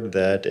yard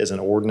that is an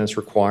ordinance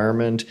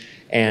requirement.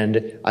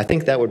 And I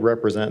think that would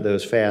represent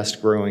those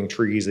fast growing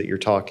trees that you're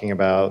talking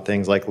about,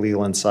 things like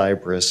Leland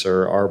cypress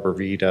or arbor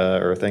vitae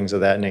or things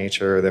of that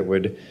nature that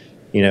would,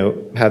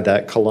 have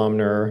that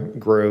columnar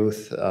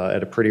growth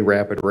at a pretty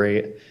rapid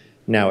rate.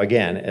 Now,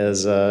 again,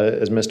 as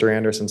Mr.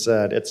 Anderson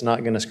said, it's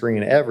not going to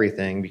screen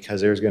everything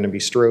because there's going to be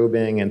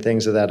strobing and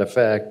things of that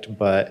effect,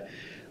 but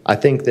I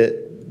think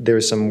that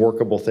there's some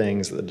workable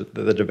things that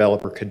the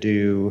developer could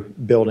do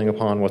building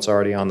upon what's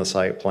already on the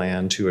site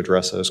plan to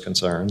address those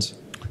concerns.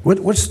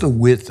 What's the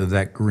width of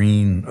the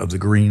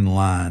green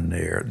line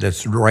there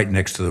that's right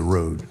next to the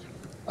road?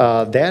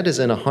 That is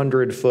in a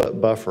 100-foot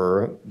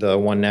buffer, the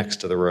one next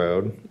to the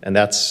road, and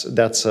that's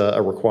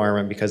a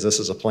requirement because this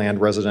is a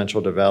planned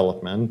residential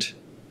development.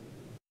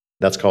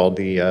 That's called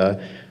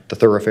the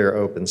thoroughfare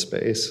open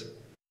space.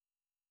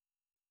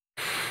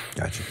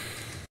 Gotcha.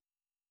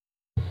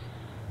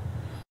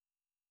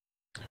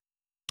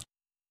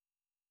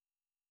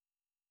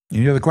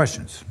 Any other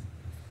questions?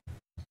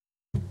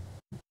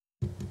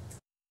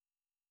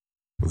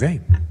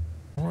 Okay.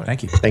 All right.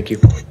 Thank you. Thank you.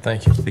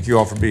 Thank you. Thank you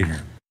all for being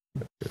here.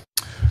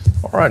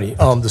 All righty.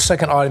 The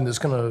second item that's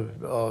going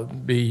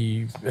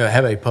to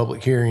have a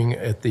public hearing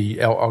at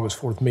the August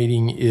 4th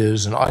meeting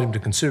is an item to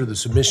consider the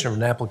submission of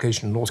an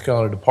application to North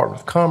Carolina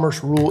Department of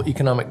Commerce Rural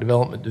Economic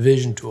Development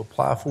Division to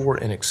apply for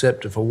and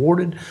accept, if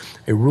awarded,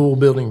 a rural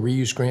building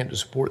reuse grant to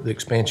support the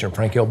expansion of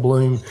Frank L.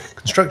 Bloom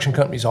Construction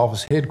Company's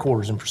office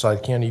headquarters in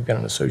Forsyth County. You've got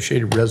an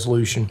associated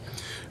resolution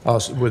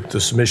with the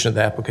submission of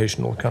the application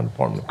to North Carolina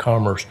Department of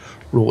Commerce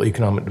Rural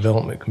Economic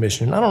Development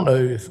Commission. And I don't know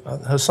if,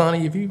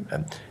 Hassani,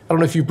 I don't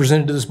know if you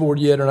presented to this board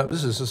yet or not.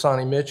 This is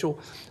Hassani Mitchell.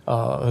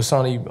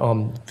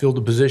 Hassani filled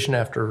the position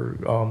after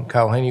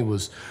Kyle Haney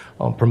was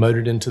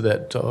promoted into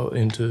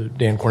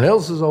Dan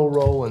Cornell's old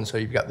role, and so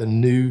you've got the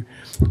new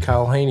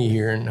Kyle Haney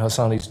here, and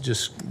Hassani's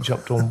just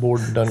jumped on board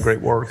and done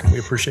great work, and we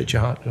appreciate you.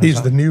 Hassani.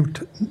 He's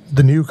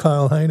the new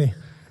Kyle Haney.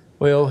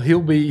 Well,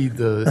 he'll be he's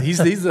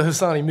the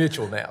Hassani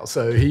Mitchell now,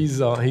 so he's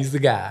the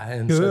guy,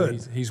 and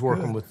Good. so he's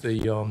working with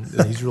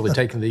he's really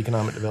taking the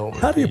economic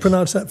development. How do you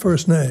pronounce that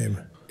first name?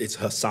 It's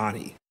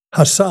Hassani.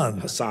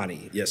 Hassan.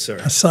 Hassani, yes, sir.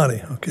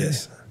 Hassani, okay.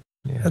 Yes.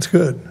 Yeah. That's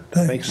good.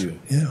 Thanks. Thank you.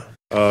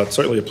 Yeah.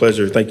 Certainly a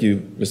pleasure. Thank you,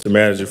 Mr.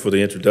 Manager, for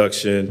the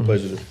introduction. Mm-hmm.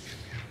 Pleasure to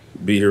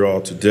be here all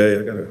today.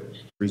 I got a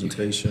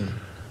presentation.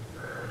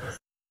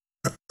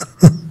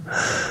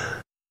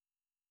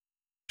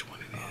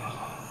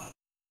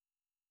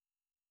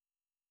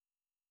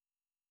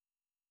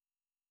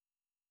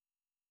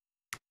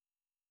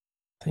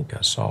 I think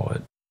I saw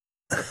it.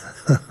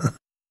 Is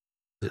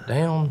it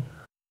down?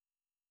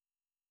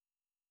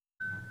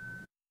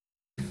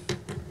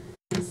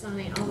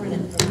 Sonny, I'll run it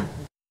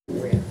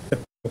for you.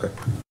 Okay.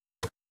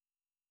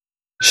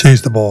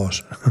 She's the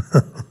boss.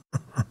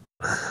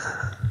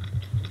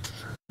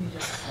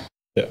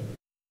 Yeah.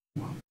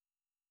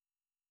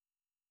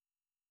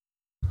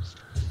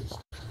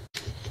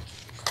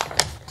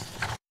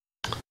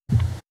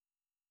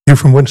 You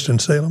from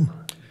Winston-Salem?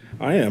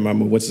 I am.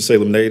 I'm a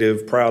Winston-Salem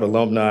native, proud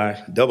alumni,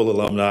 double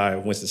alumni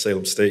of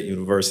Winston-Salem State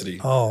University.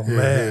 Oh,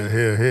 man.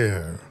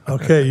 Here.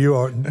 Okay,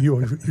 you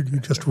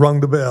just rung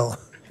the bell.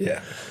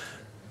 Yeah.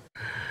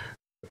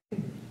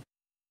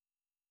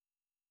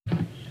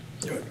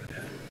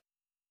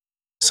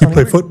 You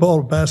play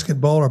football,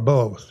 basketball, or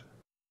both?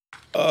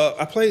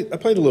 I played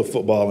a little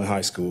football in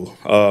high school.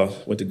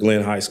 Went to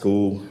Glenn High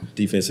School,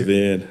 defensive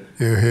end.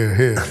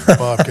 Here.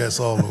 Bobcats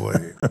all the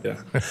way.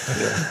 Yeah.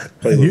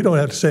 You don't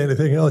have to say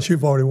anything else.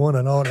 You've already won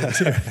an audience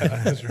here.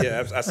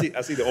 Yeah, I see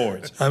the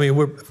orange. I mean,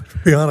 to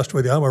be honest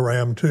with you, I'm a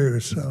Ram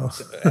too, so.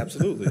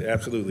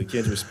 Absolutely.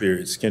 Kindred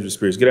spirits.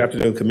 Good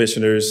afternoon,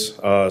 commissioners.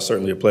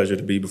 Certainly a pleasure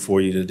to be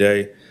before you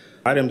today.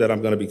 Item that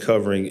I'm going to be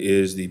covering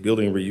is the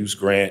building reuse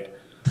grant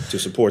to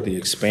support the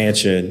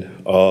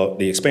expansion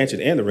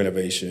and the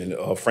renovation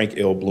of Frank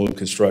L. Bloom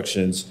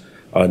Construction's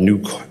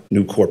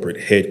new corporate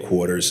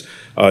headquarters.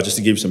 Just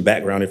to give you some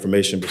background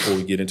information before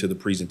we get into the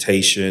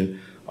presentation,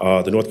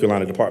 the North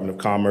Carolina Department of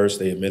Commerce,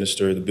 they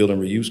administer the building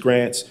reuse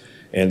grants,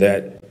 and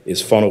that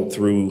is funneled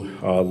through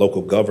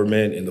local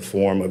government in the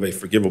form of a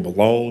forgivable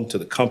loan to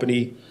the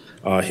company.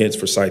 Hence,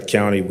 Forsyth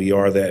County, we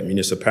are that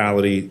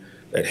municipality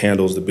that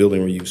handles the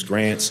building reuse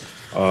grants.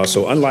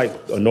 So unlike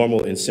a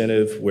normal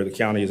incentive where the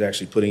county is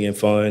actually putting in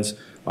funds,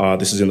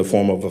 this is in the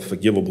form of a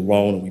forgivable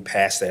loan, and we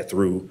pass that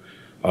through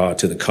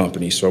to the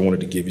company. So I wanted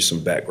to give you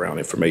some background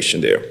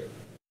information there.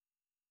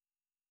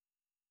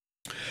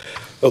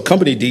 So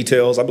company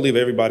details, I believe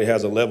everybody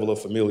has a level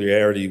of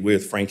familiarity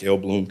with Frank L.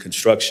 Bloom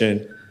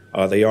Construction.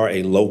 They are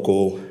a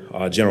local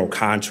general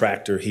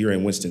contractor here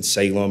in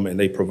Winston-Salem, and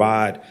they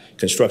provide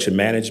construction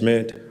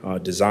management,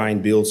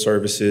 design build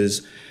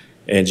services,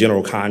 and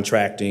general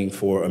contracting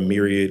for a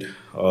myriad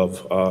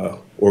of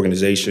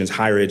organizations,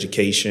 higher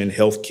education,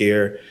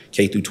 healthcare,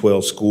 K through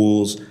 12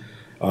 schools,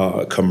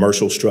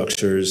 commercial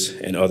structures,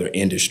 and other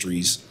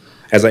industries.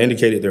 As I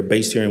indicated, they're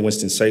based here in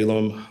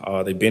Winston-Salem.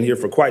 They've been here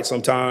for quite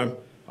some time,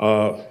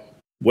 well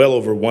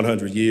over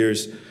 100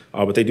 years,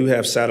 but they do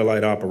have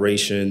satellite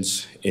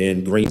operations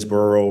in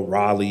Greensboro,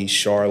 Raleigh,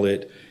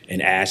 Charlotte,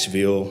 and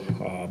Asheville.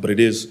 But it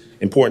is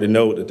important to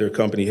note that their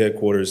company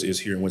headquarters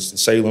is here in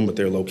Winston-Salem, but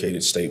they're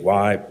located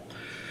statewide.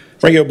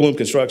 Frank L. Bloom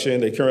Construction,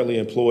 they currently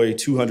employ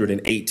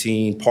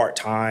 218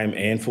 part-time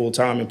and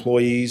full-time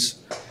employees.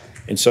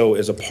 And so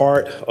as a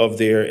part of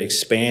their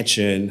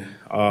expansion,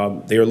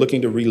 they are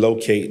looking to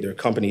relocate their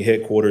company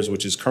headquarters,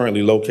 which is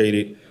currently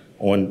located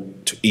on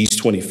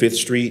East 25th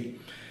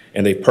Street.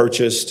 And they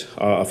purchased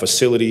a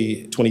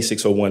facility,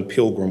 2601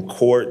 Pilgrim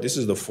Court. This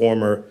is the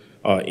former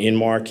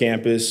Inmar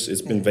campus.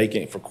 It's been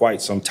vacant for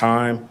quite some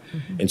time.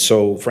 And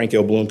so Frank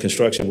L. Bloom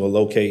Construction will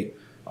locate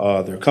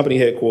their company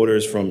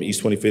headquarters from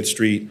East 25th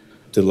Street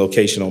to the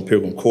location on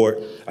Pilgrim Court.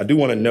 I do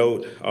want to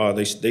note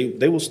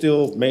they will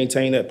still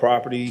maintain that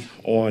property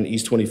on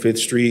East 25th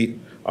Street.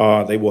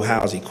 They will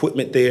house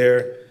equipment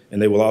there, and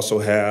they will also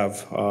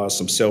have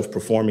some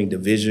self-performing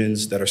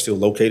divisions that are still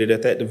located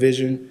at that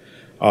division.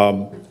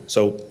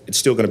 So it's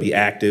still going to be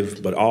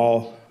active, but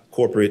all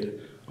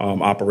corporate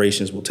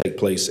operations will take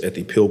place at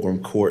the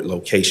Pilgrim Court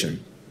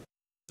location.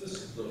 This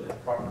is the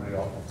property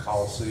off of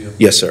Coliseum?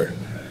 Yes, sir.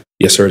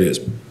 Yes, sir, it is.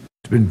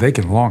 It's been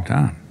vacant a long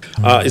time.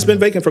 It's been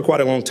vacant for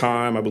quite a long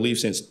time, I believe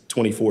since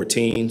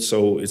 2014,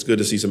 so it's good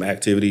to see some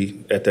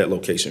activity at that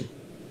location.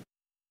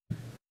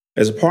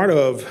 As a part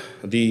of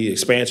the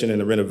expansion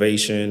and the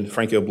renovation,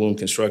 Frank L. Bloom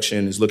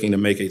Construction is looking to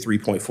make a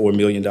 $3.4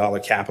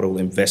 million capital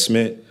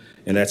investment,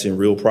 and that's in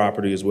real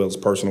property as well as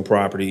personal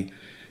property.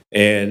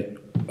 And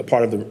a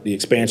part of the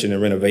expansion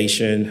and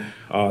renovation,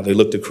 they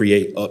look to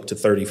create up to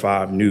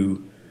 35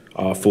 new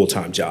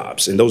full-time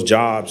jobs. And those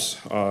jobs,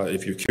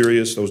 if you're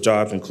curious, those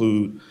jobs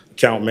include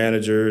account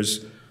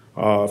managers,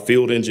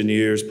 field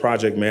engineers,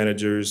 project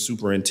managers,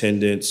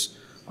 superintendents.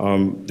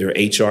 Their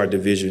HR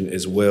division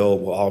as well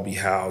will all be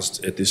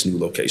housed at this new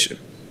location.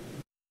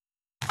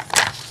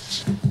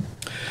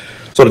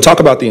 So to talk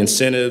about the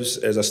incentives,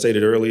 as I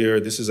stated earlier,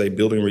 this is a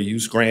building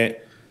reuse grant.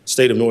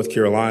 State of North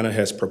Carolina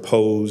has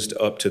proposed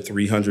up to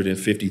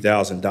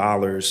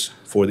 $350,000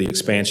 for the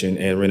expansion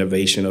and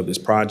renovation of this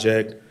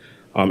project.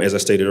 As I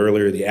stated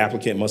earlier, the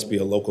applicant must be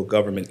a local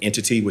government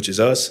entity, which is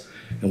us,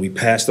 and we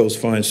pass those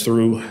funds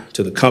through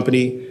to the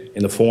company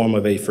in the form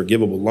of a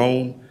forgivable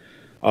loan.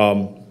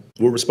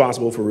 We're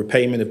responsible for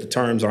repayment if the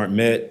terms aren't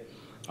met,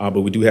 but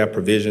we do have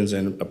provisions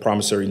and a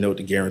promissory note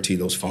to guarantee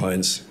those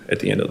funds at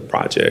the end of the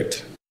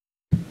project.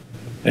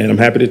 And I'm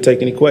happy to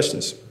take any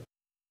questions.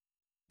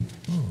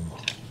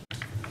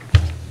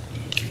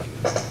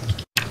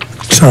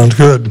 Sounds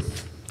good.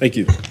 Thank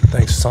you.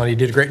 Thanks, Sonny. You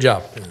did a great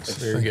job. Very good.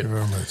 Thank you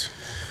very much.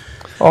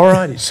 All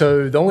righty.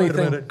 So the only Wait a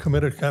thing. minute,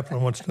 Committed Capital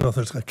wants to know if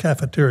there's a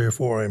cafeteria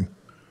for him.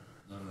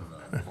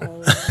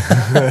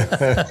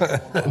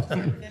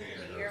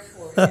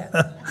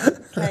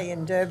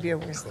 K&W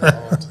was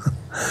there.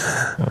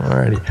 All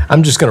righty.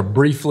 I'm just going to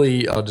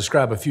briefly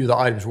describe a few of the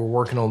items we're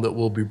working on that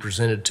will be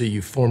presented to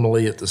you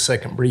formally at the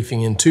second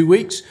briefing in 2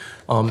 weeks.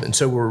 And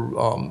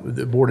so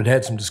the board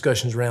had some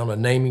discussions around a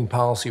naming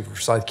policy for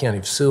Forsyth County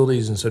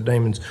facilities, and so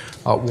Damon's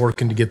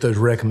working to get those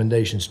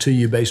recommendations to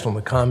you based on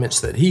the comments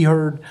that he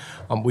heard.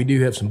 We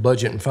do have some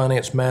budget and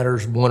finance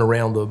matters, one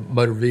around the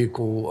motor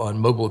vehicle and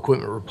mobile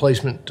equipment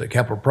replacement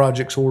capital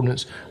projects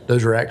ordinance.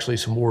 Those are actually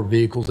some more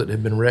vehicles that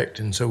have been wrecked,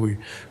 and so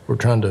we're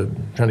trying to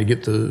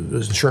get the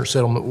insurance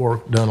settlement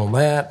work done on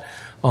that.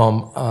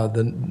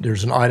 Then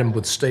there's an item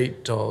with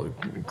State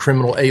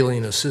Criminal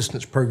Alien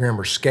Assistance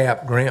Program, or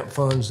SCAP, grant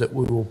funds that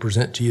we will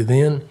present to you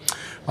then.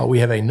 We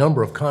have a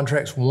number of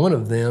contracts. One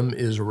of them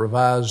is a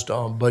revised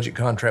budget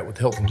contract with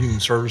Health and Human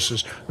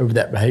Services over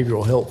that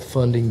behavioral health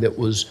funding that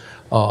was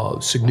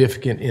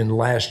significant in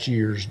last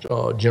year's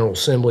General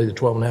Assembly, the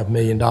 $12.5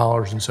 million.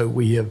 And so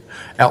we have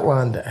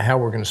outlined how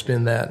we're going to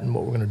spend that and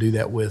what we're going to do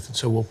that with. And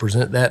so we'll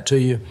present that to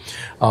you.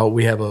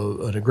 We have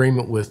an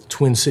agreement with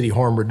Twin City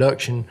Harm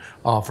Reduction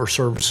for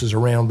services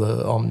around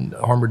the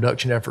harm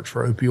reduction efforts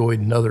for opioid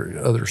and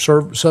other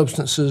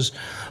substances.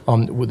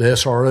 With the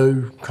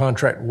SRO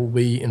contract will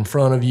be in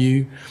front of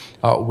you.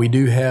 We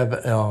do have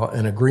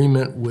an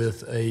agreement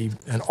with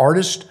an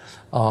artist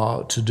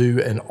to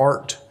do an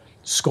art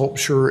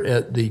sculpture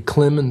at the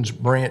Clemens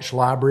Branch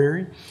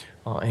Library.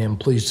 I am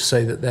pleased to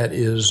say that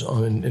is,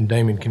 and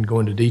Damon can go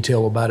into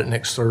detail about it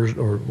next Thursday,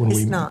 or when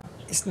It's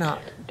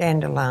not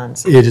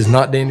dandelions. It is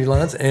not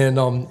dandelions, and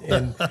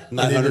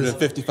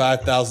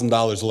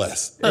 $955,000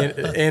 less.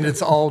 And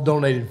it's all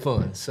donated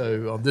funds.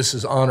 So this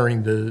is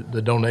honoring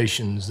the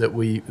donations that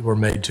were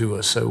made to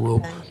us. So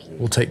we'll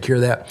take care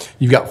of that.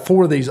 You've got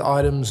 4 of these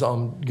items.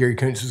 Gary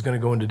Kuntz is going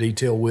to go into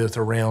detail with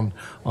around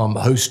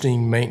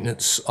hosting,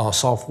 maintenance,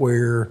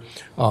 software,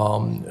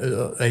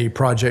 a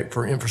project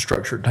for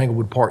infrastructure at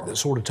Tanglewood Park that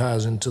sort of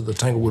ties into the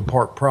Tanglewood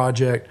Park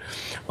project,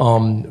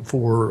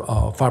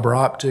 for fiber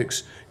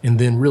optics, and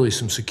then really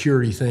some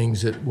security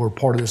things that were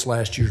part of this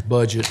last year's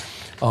budget,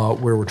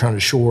 where we're trying to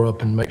shore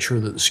up and make sure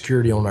that the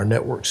security on our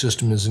network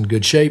system is in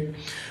good shape.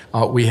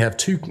 We have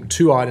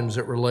two items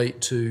that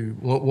relate to,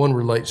 one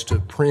relates to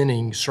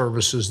printing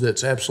services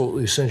that's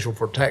absolutely essential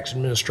for tax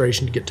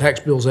administration to get tax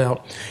bills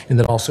out, and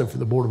then also for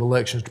the Board of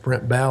Elections to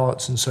print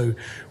ballots. And so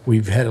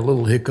we've had a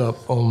little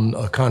hiccup on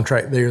a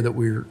contract there that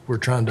we're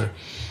trying to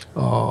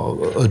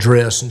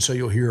address, and so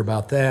you'll hear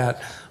about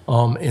that.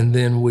 And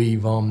then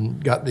we've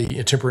got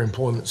the temporary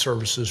employment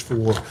services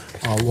for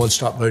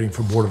one-stop voting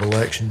for Board of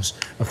Elections,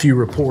 a few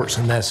reports,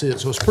 and that's it.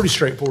 So it's a pretty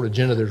straightforward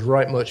agenda. There's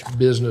right much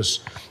business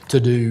to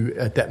do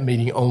at that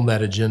meeting on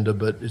that agenda,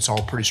 but it's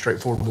all pretty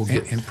straightforward. We'll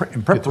get in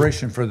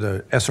preparation for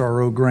the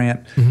SRO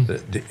grant.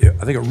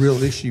 Mm-hmm. I think a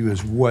real issue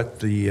is what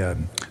the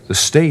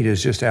state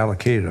has just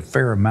allocated a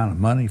fair amount of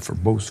money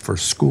for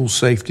school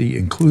safety,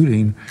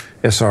 including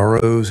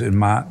SROs. And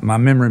my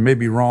memory may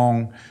be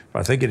wrong, but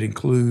I think it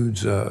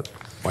includes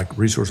like a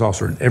resource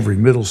officer in every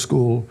middle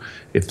school.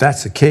 If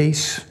that's the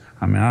case,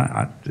 I mean,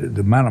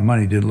 the amount of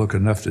money didn't look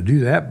enough to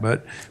do that,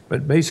 but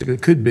basically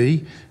it could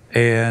be,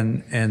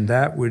 and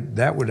that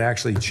would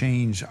actually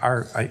change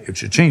it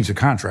should change the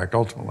contract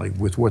ultimately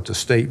with what the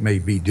state may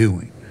be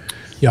doing.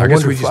 Yeah, I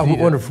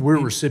wonder if we're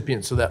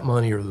recipients of that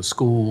money or the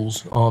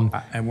schools. And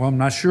well, I'm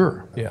not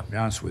sure. Yeah, to be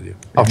honest with you,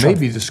 it may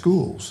be the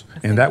schools,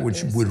 and that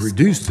would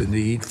reduce the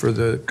need for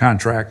the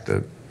contract,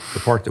 the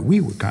part that we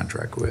would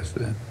contract with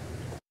then.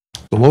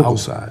 The local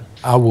side.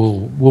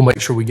 We'll make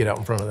sure we get out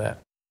in front of that.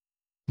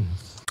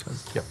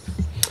 Yep.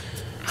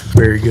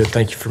 Very good.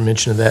 Thank you for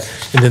mentioning that.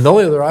 And then the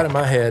only other item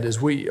I had is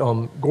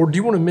Gordon, do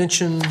you want to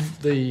mention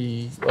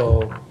the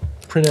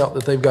printout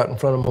that they've got in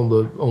front of them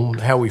on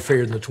how we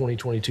fared in the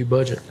 2022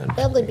 budget?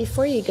 Dudley,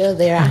 before you go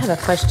there, I have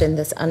a question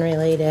that's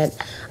unrelated.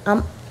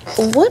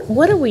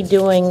 What are we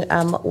doing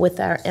with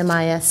our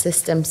MIS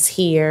systems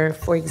here?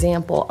 For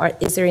example,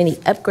 is there any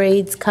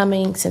upgrades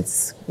coming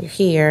since you're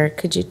here?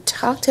 Could you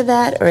talk to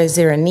that, or is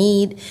there a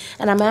need?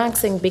 And I'm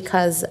asking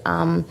because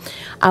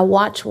I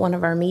watched one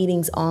of our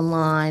meetings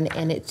online,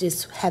 and it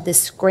just had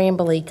this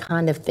scrambly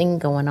kind of thing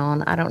going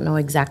on. I don't know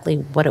exactly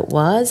what it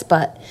was,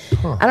 but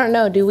I don't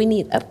know. Do we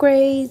need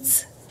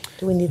upgrades?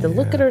 Do we need to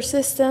look at our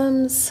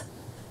systems?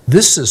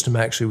 This system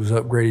actually was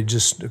upgraded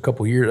just a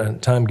couple of years.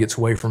 Time gets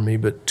away from me,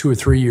 but 2 or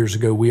 3 years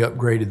ago we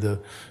upgraded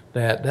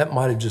that. That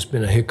might have just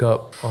been a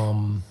hiccup.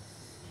 Do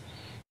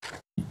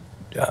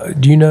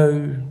you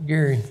know,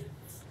 Gary?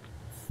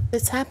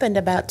 This happened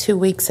about 2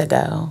 weeks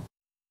ago.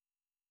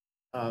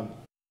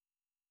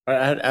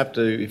 I'd have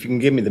to, if you can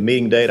give me the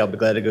meeting date, I'll be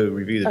glad to go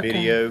review the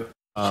video.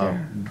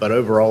 Sure. But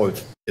overall,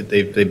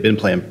 they've been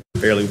playing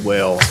fairly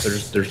well.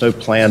 There's no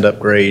planned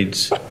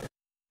upgrades.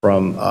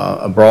 From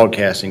a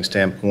broadcasting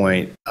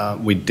standpoint,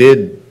 we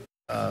did,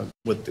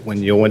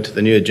 when you went to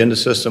the new agenda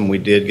system, we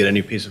did get a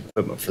new piece of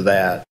equipment for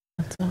that,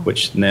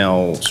 which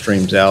now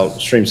streams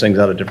things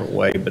out a different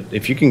way. But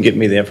if you can get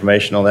me the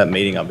information on that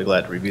meeting, I'll be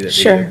glad to review that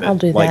video. Sure, I'll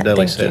do that. Like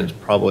Dudley said, it's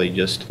probably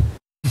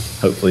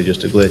hopefully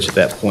just a glitch at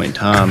that point in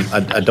time.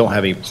 I don't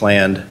have any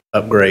planned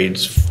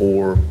upgrades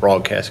for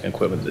broadcasting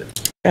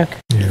equipment.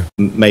 Okay. Yeah.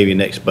 Maybe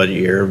next budget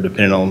year,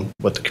 depending on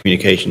what the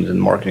communications and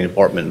marketing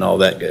department and all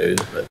that goes.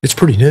 But it's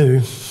pretty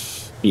new.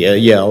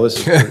 Yeah, all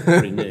this is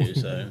pretty new.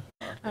 So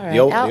All right, The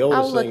old- the I'll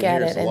oldest look thing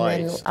at here is it and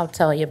then lights. I'll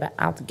tell you about,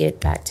 I'll get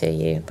back to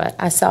you. But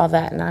I saw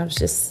that and I was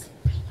just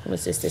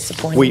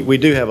disappointed. We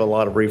do have a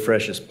lot of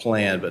refreshes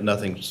planned, but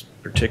nothing's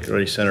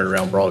particularly centered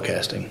around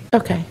broadcasting.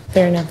 Okay,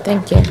 fair enough.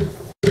 Thank you.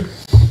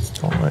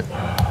 All right.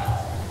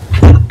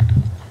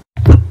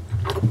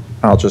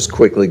 I'll just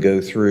quickly go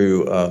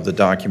through the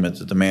document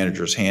that the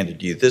manager's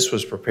handed you. This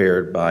was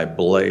prepared by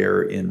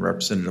Blair in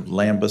Representative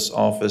Lambeth's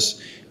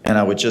office, and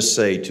I would just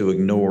say to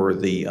ignore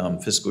the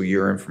fiscal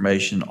year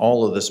information.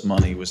 All of this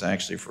money was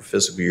actually for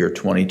fiscal year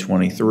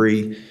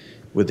 2023,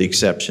 with the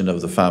exception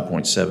of the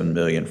 $5.7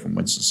 million from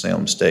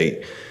Winston-Salem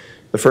State.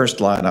 The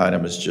first line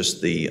item is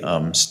just the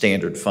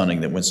standard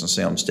funding that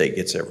Winston-Salem State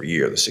gets every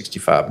year, the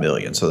 $65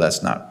 million, so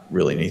that's not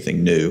really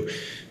anything new.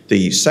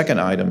 The second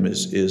item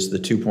is the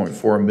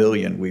 $2.4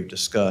 million we've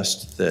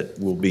discussed that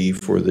will be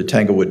for the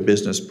Tanglewood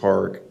Business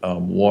Park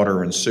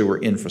water and sewer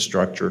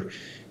infrastructure.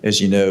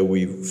 As you know,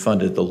 we've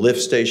funded the lift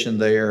station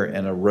there,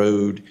 and a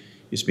road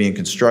is being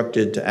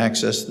constructed to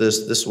access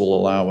this. This will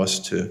allow us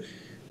to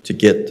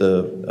get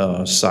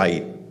the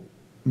site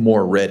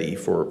more ready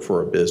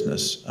for a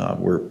business.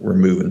 We're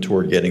moving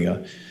toward getting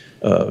a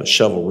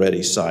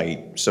shovel-ready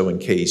site, so in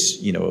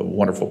case, you know, a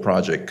wonderful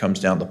project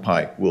comes down the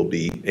pike, we'll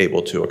be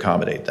able to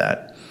accommodate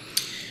that.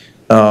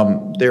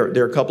 There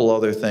are a couple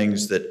other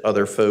things that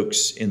other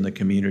folks in the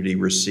community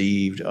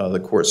received. The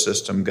court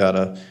system got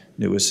a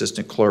new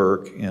assistant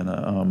clerk and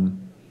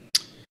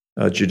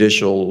a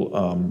judicial,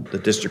 the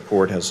district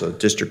court has a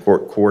district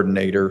court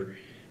coordinator.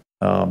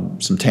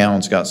 Some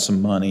towns got some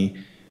money.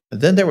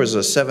 And then there was a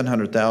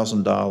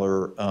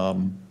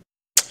 $700,000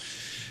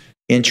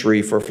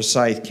 entry for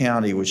Forsyth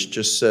County, which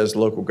just says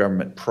local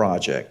government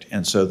project.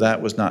 And so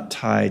that was not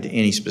tied to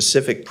any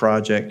specific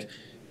project.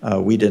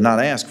 We did not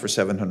ask for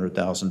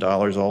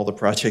 $700,000. All the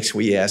projects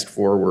we asked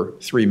for were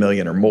 $3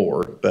 million or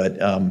more. But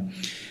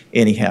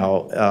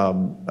anyhow,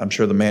 I'm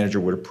sure the manager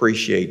would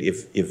appreciate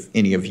if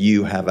any of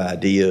you have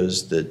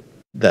ideas that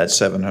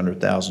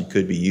 $700,000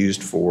 could be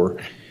used for.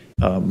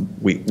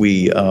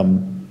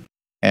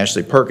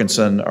 Ashley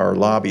Perkinson, our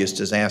lobbyist,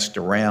 has asked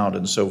around,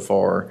 and so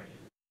far,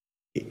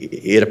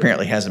 it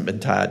apparently hasn't been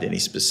tied to any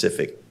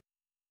specific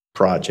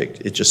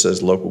project. It just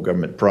says local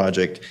government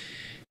project.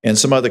 And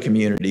some other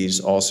communities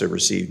also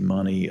received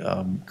money.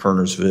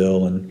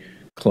 Kernersville and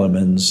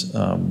Clemens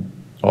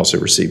also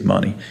received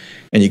money.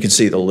 And you can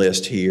see the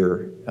list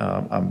here.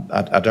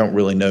 I don't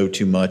really know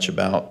too much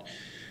about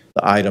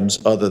the items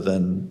other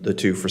than the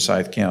two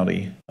Forsyth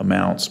County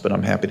amounts, but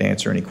I'm happy to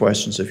answer any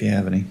questions if you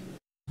have any.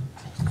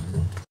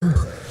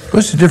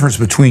 What's the difference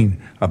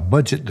between the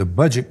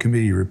budget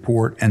committee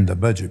report and the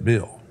budget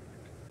bill?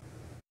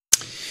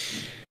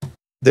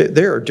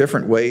 There are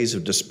different ways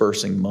of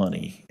dispersing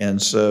money.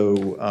 And so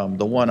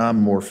the one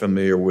I'm more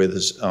familiar with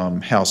is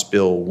House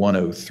Bill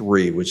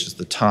 103, which is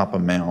the top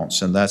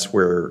amounts, and that's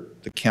where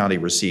the county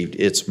received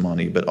its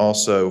money. But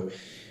also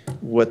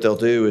what they'll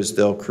do is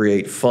they'll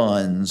create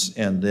funds,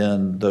 and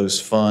then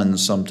those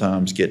funds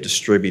sometimes get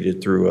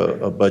distributed through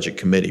a budget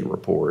committee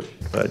report.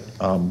 But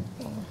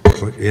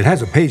it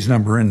has a page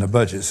number in the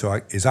budget, so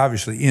it's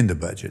obviously in the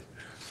budget,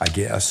 I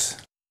guess.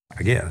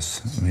 I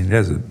mean,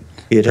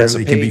 it has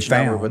a page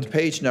number, but the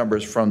page number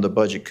is from the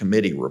budget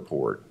committee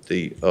report.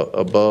 The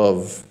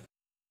above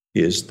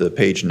is the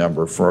page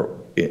number for,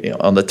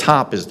 on the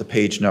top is the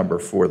page number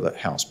for the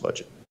House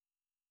budget,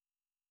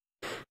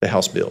 the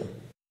House bill.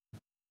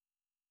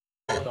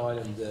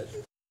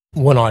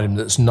 One item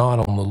that's not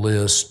on the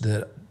list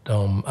that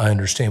I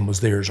understand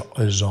was there is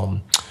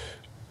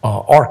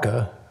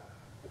ARCA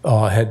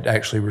had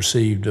actually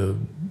received a.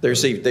 They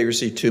received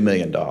 $2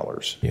 million.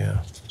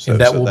 Yeah, So,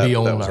 and that so will be that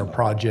on was our enough.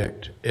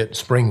 project at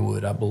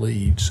Springwood, I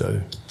believe. So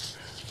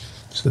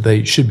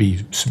they should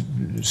be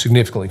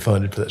significantly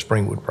funded for that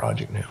Springwood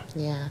project now.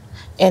 Yeah,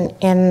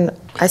 and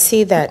I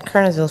see that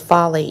Kernersville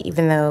Folly,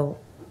 even though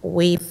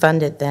we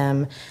funded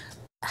them,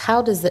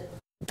 how does it,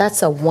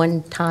 that's a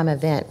one-time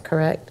event,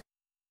 correct?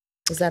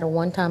 Is that a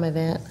one-time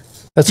event?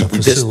 That's a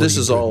facility. This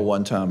is all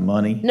one-time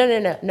money.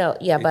 No,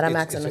 yeah, but I'm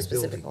asking a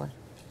specific one.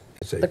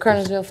 The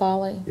Kernersville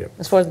Folly? Yep.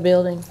 As far as the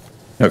building?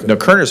 No,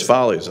 Kerner's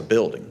Folly is a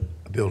building.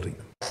 A building.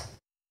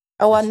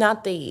 Oh, well,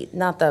 not the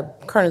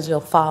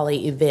Kernersville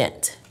Folly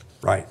event.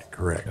 Right,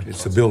 correct.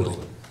 It's a building.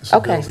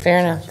 Okay, fair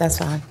enough. That's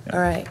fine. All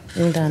right,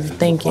 I'm done.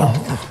 Thank you.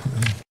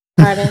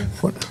 Pardon?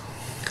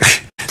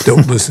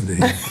 Don't listen to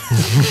him.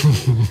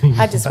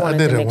 I just wanted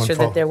did to have make one sure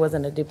follow- that there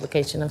wasn't a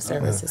duplication of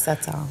services,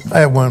 that's all.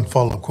 I have one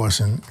follow-up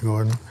question,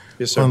 Gordon.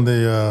 Yes, sir. On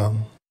the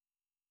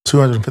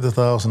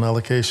 $250,000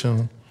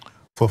 allocation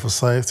for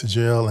Forsyth to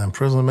jail and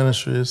prison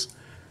ministries,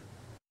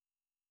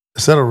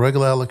 is that a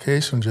regular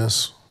allocation,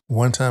 just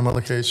one-time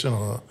allocation,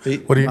 or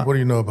what do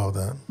you know about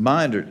that?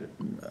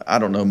 I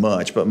don't know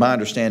much, but my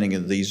understanding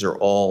is these are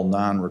all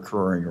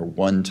non-recurring or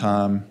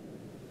one-time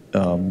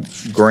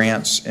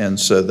grants, and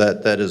so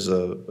that is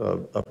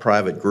a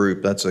private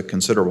group. That's a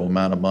considerable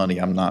amount of money.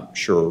 I'm not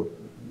sure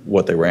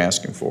what they were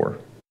asking for.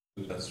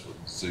 That's what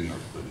Singer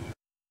put in.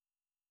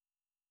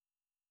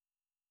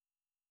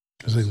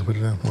 Just put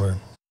it in. Right.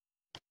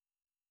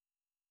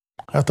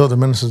 I thought the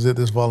ministers did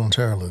this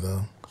voluntarily,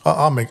 though.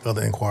 I'll make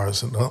other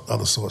inquiries and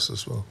other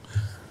sources. Well,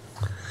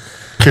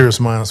 curious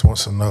minds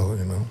wants to know,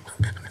 you know.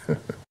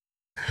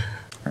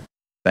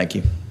 Thank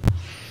you.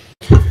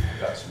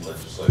 Got some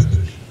legislative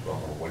issues, but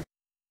I'm gonna wait.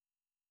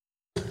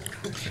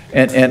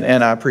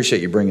 And I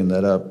appreciate you bringing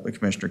that up,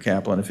 Commissioner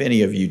Kaplan. If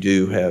any of you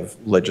do have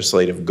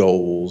legislative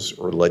goals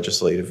or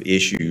legislative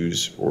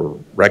issues or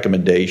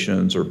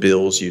recommendations or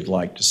bills you'd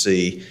like to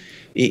see,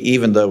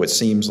 even though it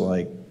seems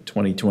like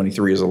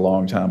 2023 is a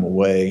long time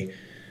away,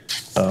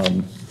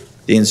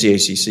 the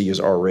NCACC is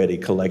already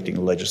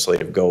collecting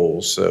legislative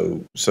goals.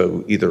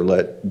 So either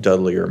let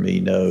Dudley or me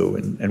know,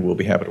 and we'll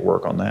be happy to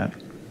work on that.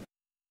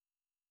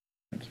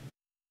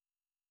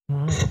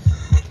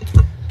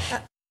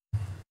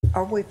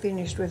 Are we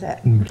finished with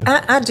that?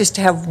 I just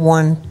have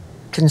one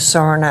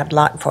concern I'd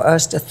like for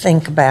us to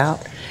think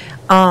about.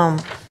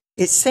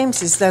 It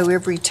seems as though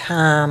every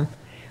time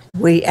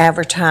we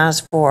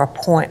advertise for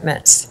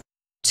appointments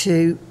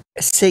to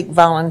seek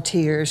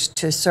volunteers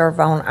to serve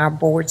on our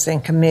boards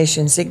and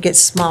commissions, it gets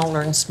smaller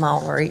and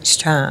smaller each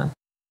time.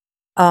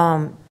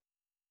 I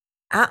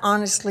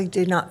honestly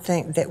do not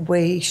think that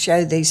we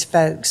show these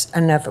folks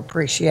enough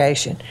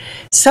appreciation.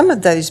 Some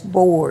of those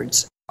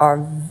boards are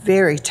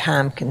very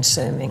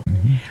time-consuming.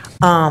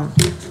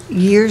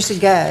 Years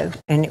ago,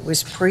 and it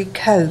was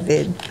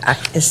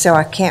pre-COVID, so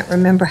I can't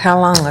remember how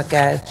long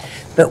ago,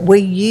 but we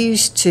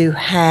used to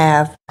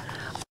have,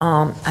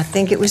 I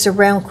think it was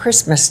around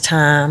Christmas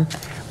time,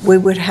 we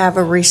would have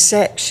a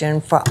reception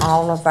for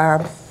all of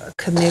our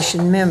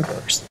commission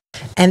members.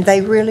 And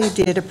they really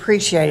did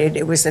appreciate it.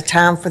 It was a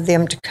time for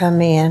them to come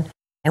in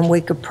and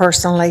we could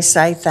personally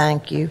say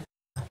thank you.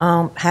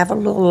 Have a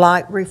little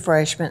light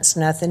refreshments,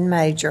 nothing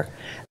major.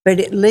 But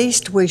at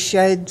least we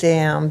showed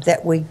them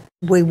that we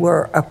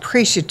were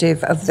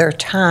appreciative of their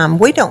time.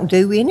 We don't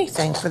do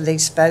anything for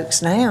these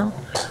folks now.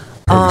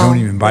 Don't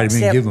even invite them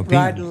in and give them a except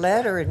write a peanut.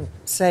 letter and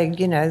say,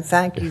 you know,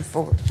 thank you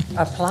for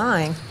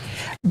applying.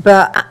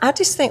 But I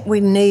just think we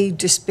need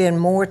to spend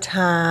more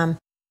time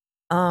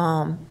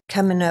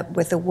coming up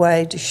with a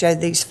way to show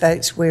these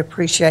folks we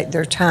appreciate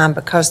their time,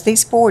 because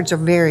these boards are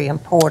very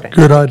important.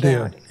 Good to the idea,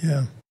 county.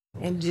 yeah.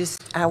 And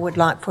just, I would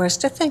like for us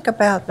to think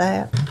about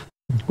that.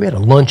 We had a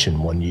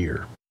luncheon one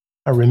year.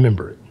 I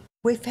remember it.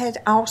 We've had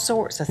all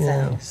sorts of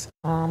things.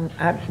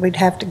 We'd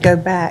have to go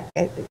back.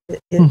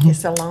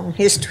 It's a long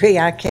history.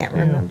 I can't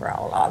remember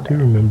all of it. You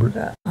remember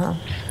it. But,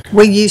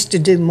 we used to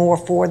do more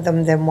for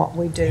them than what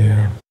we do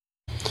now.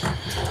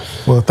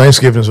 Well,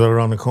 Thanksgiving's right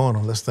around the corner.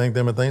 Let's thank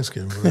them at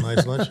Thanksgiving for a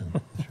nice luncheon.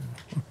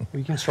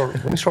 We can start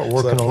working on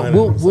it. planning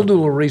We'll on do a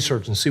little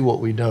research and see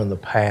what we've done in the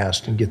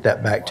past and get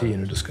that back to you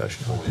in a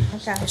discussion.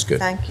 Okay, That's good.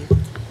 thank you.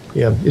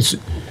 Yeah,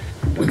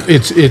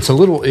 it's a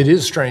little, it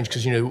is strange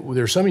because, you know,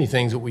 there's so many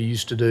things that we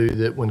used to do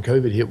that when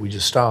COVID hit, we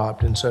just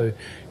stopped. And so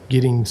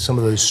getting some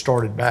of those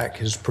started back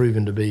has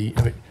proven to be,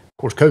 I mean, of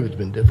course, COVID's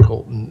been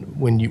difficult and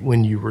when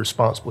you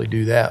responsibly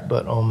do that,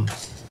 but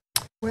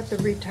With the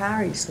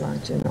retirees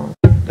luncheon on.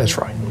 that's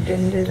right. We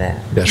didn't do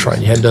that. That's right.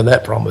 You hadn't done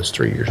that for almost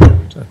 3 years now.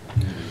 So.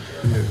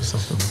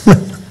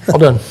 All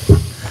done.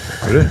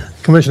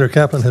 Commissioner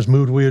Kaplan has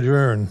moved we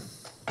adjourn.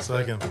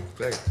 Second.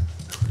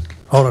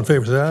 All in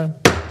favor, say aye.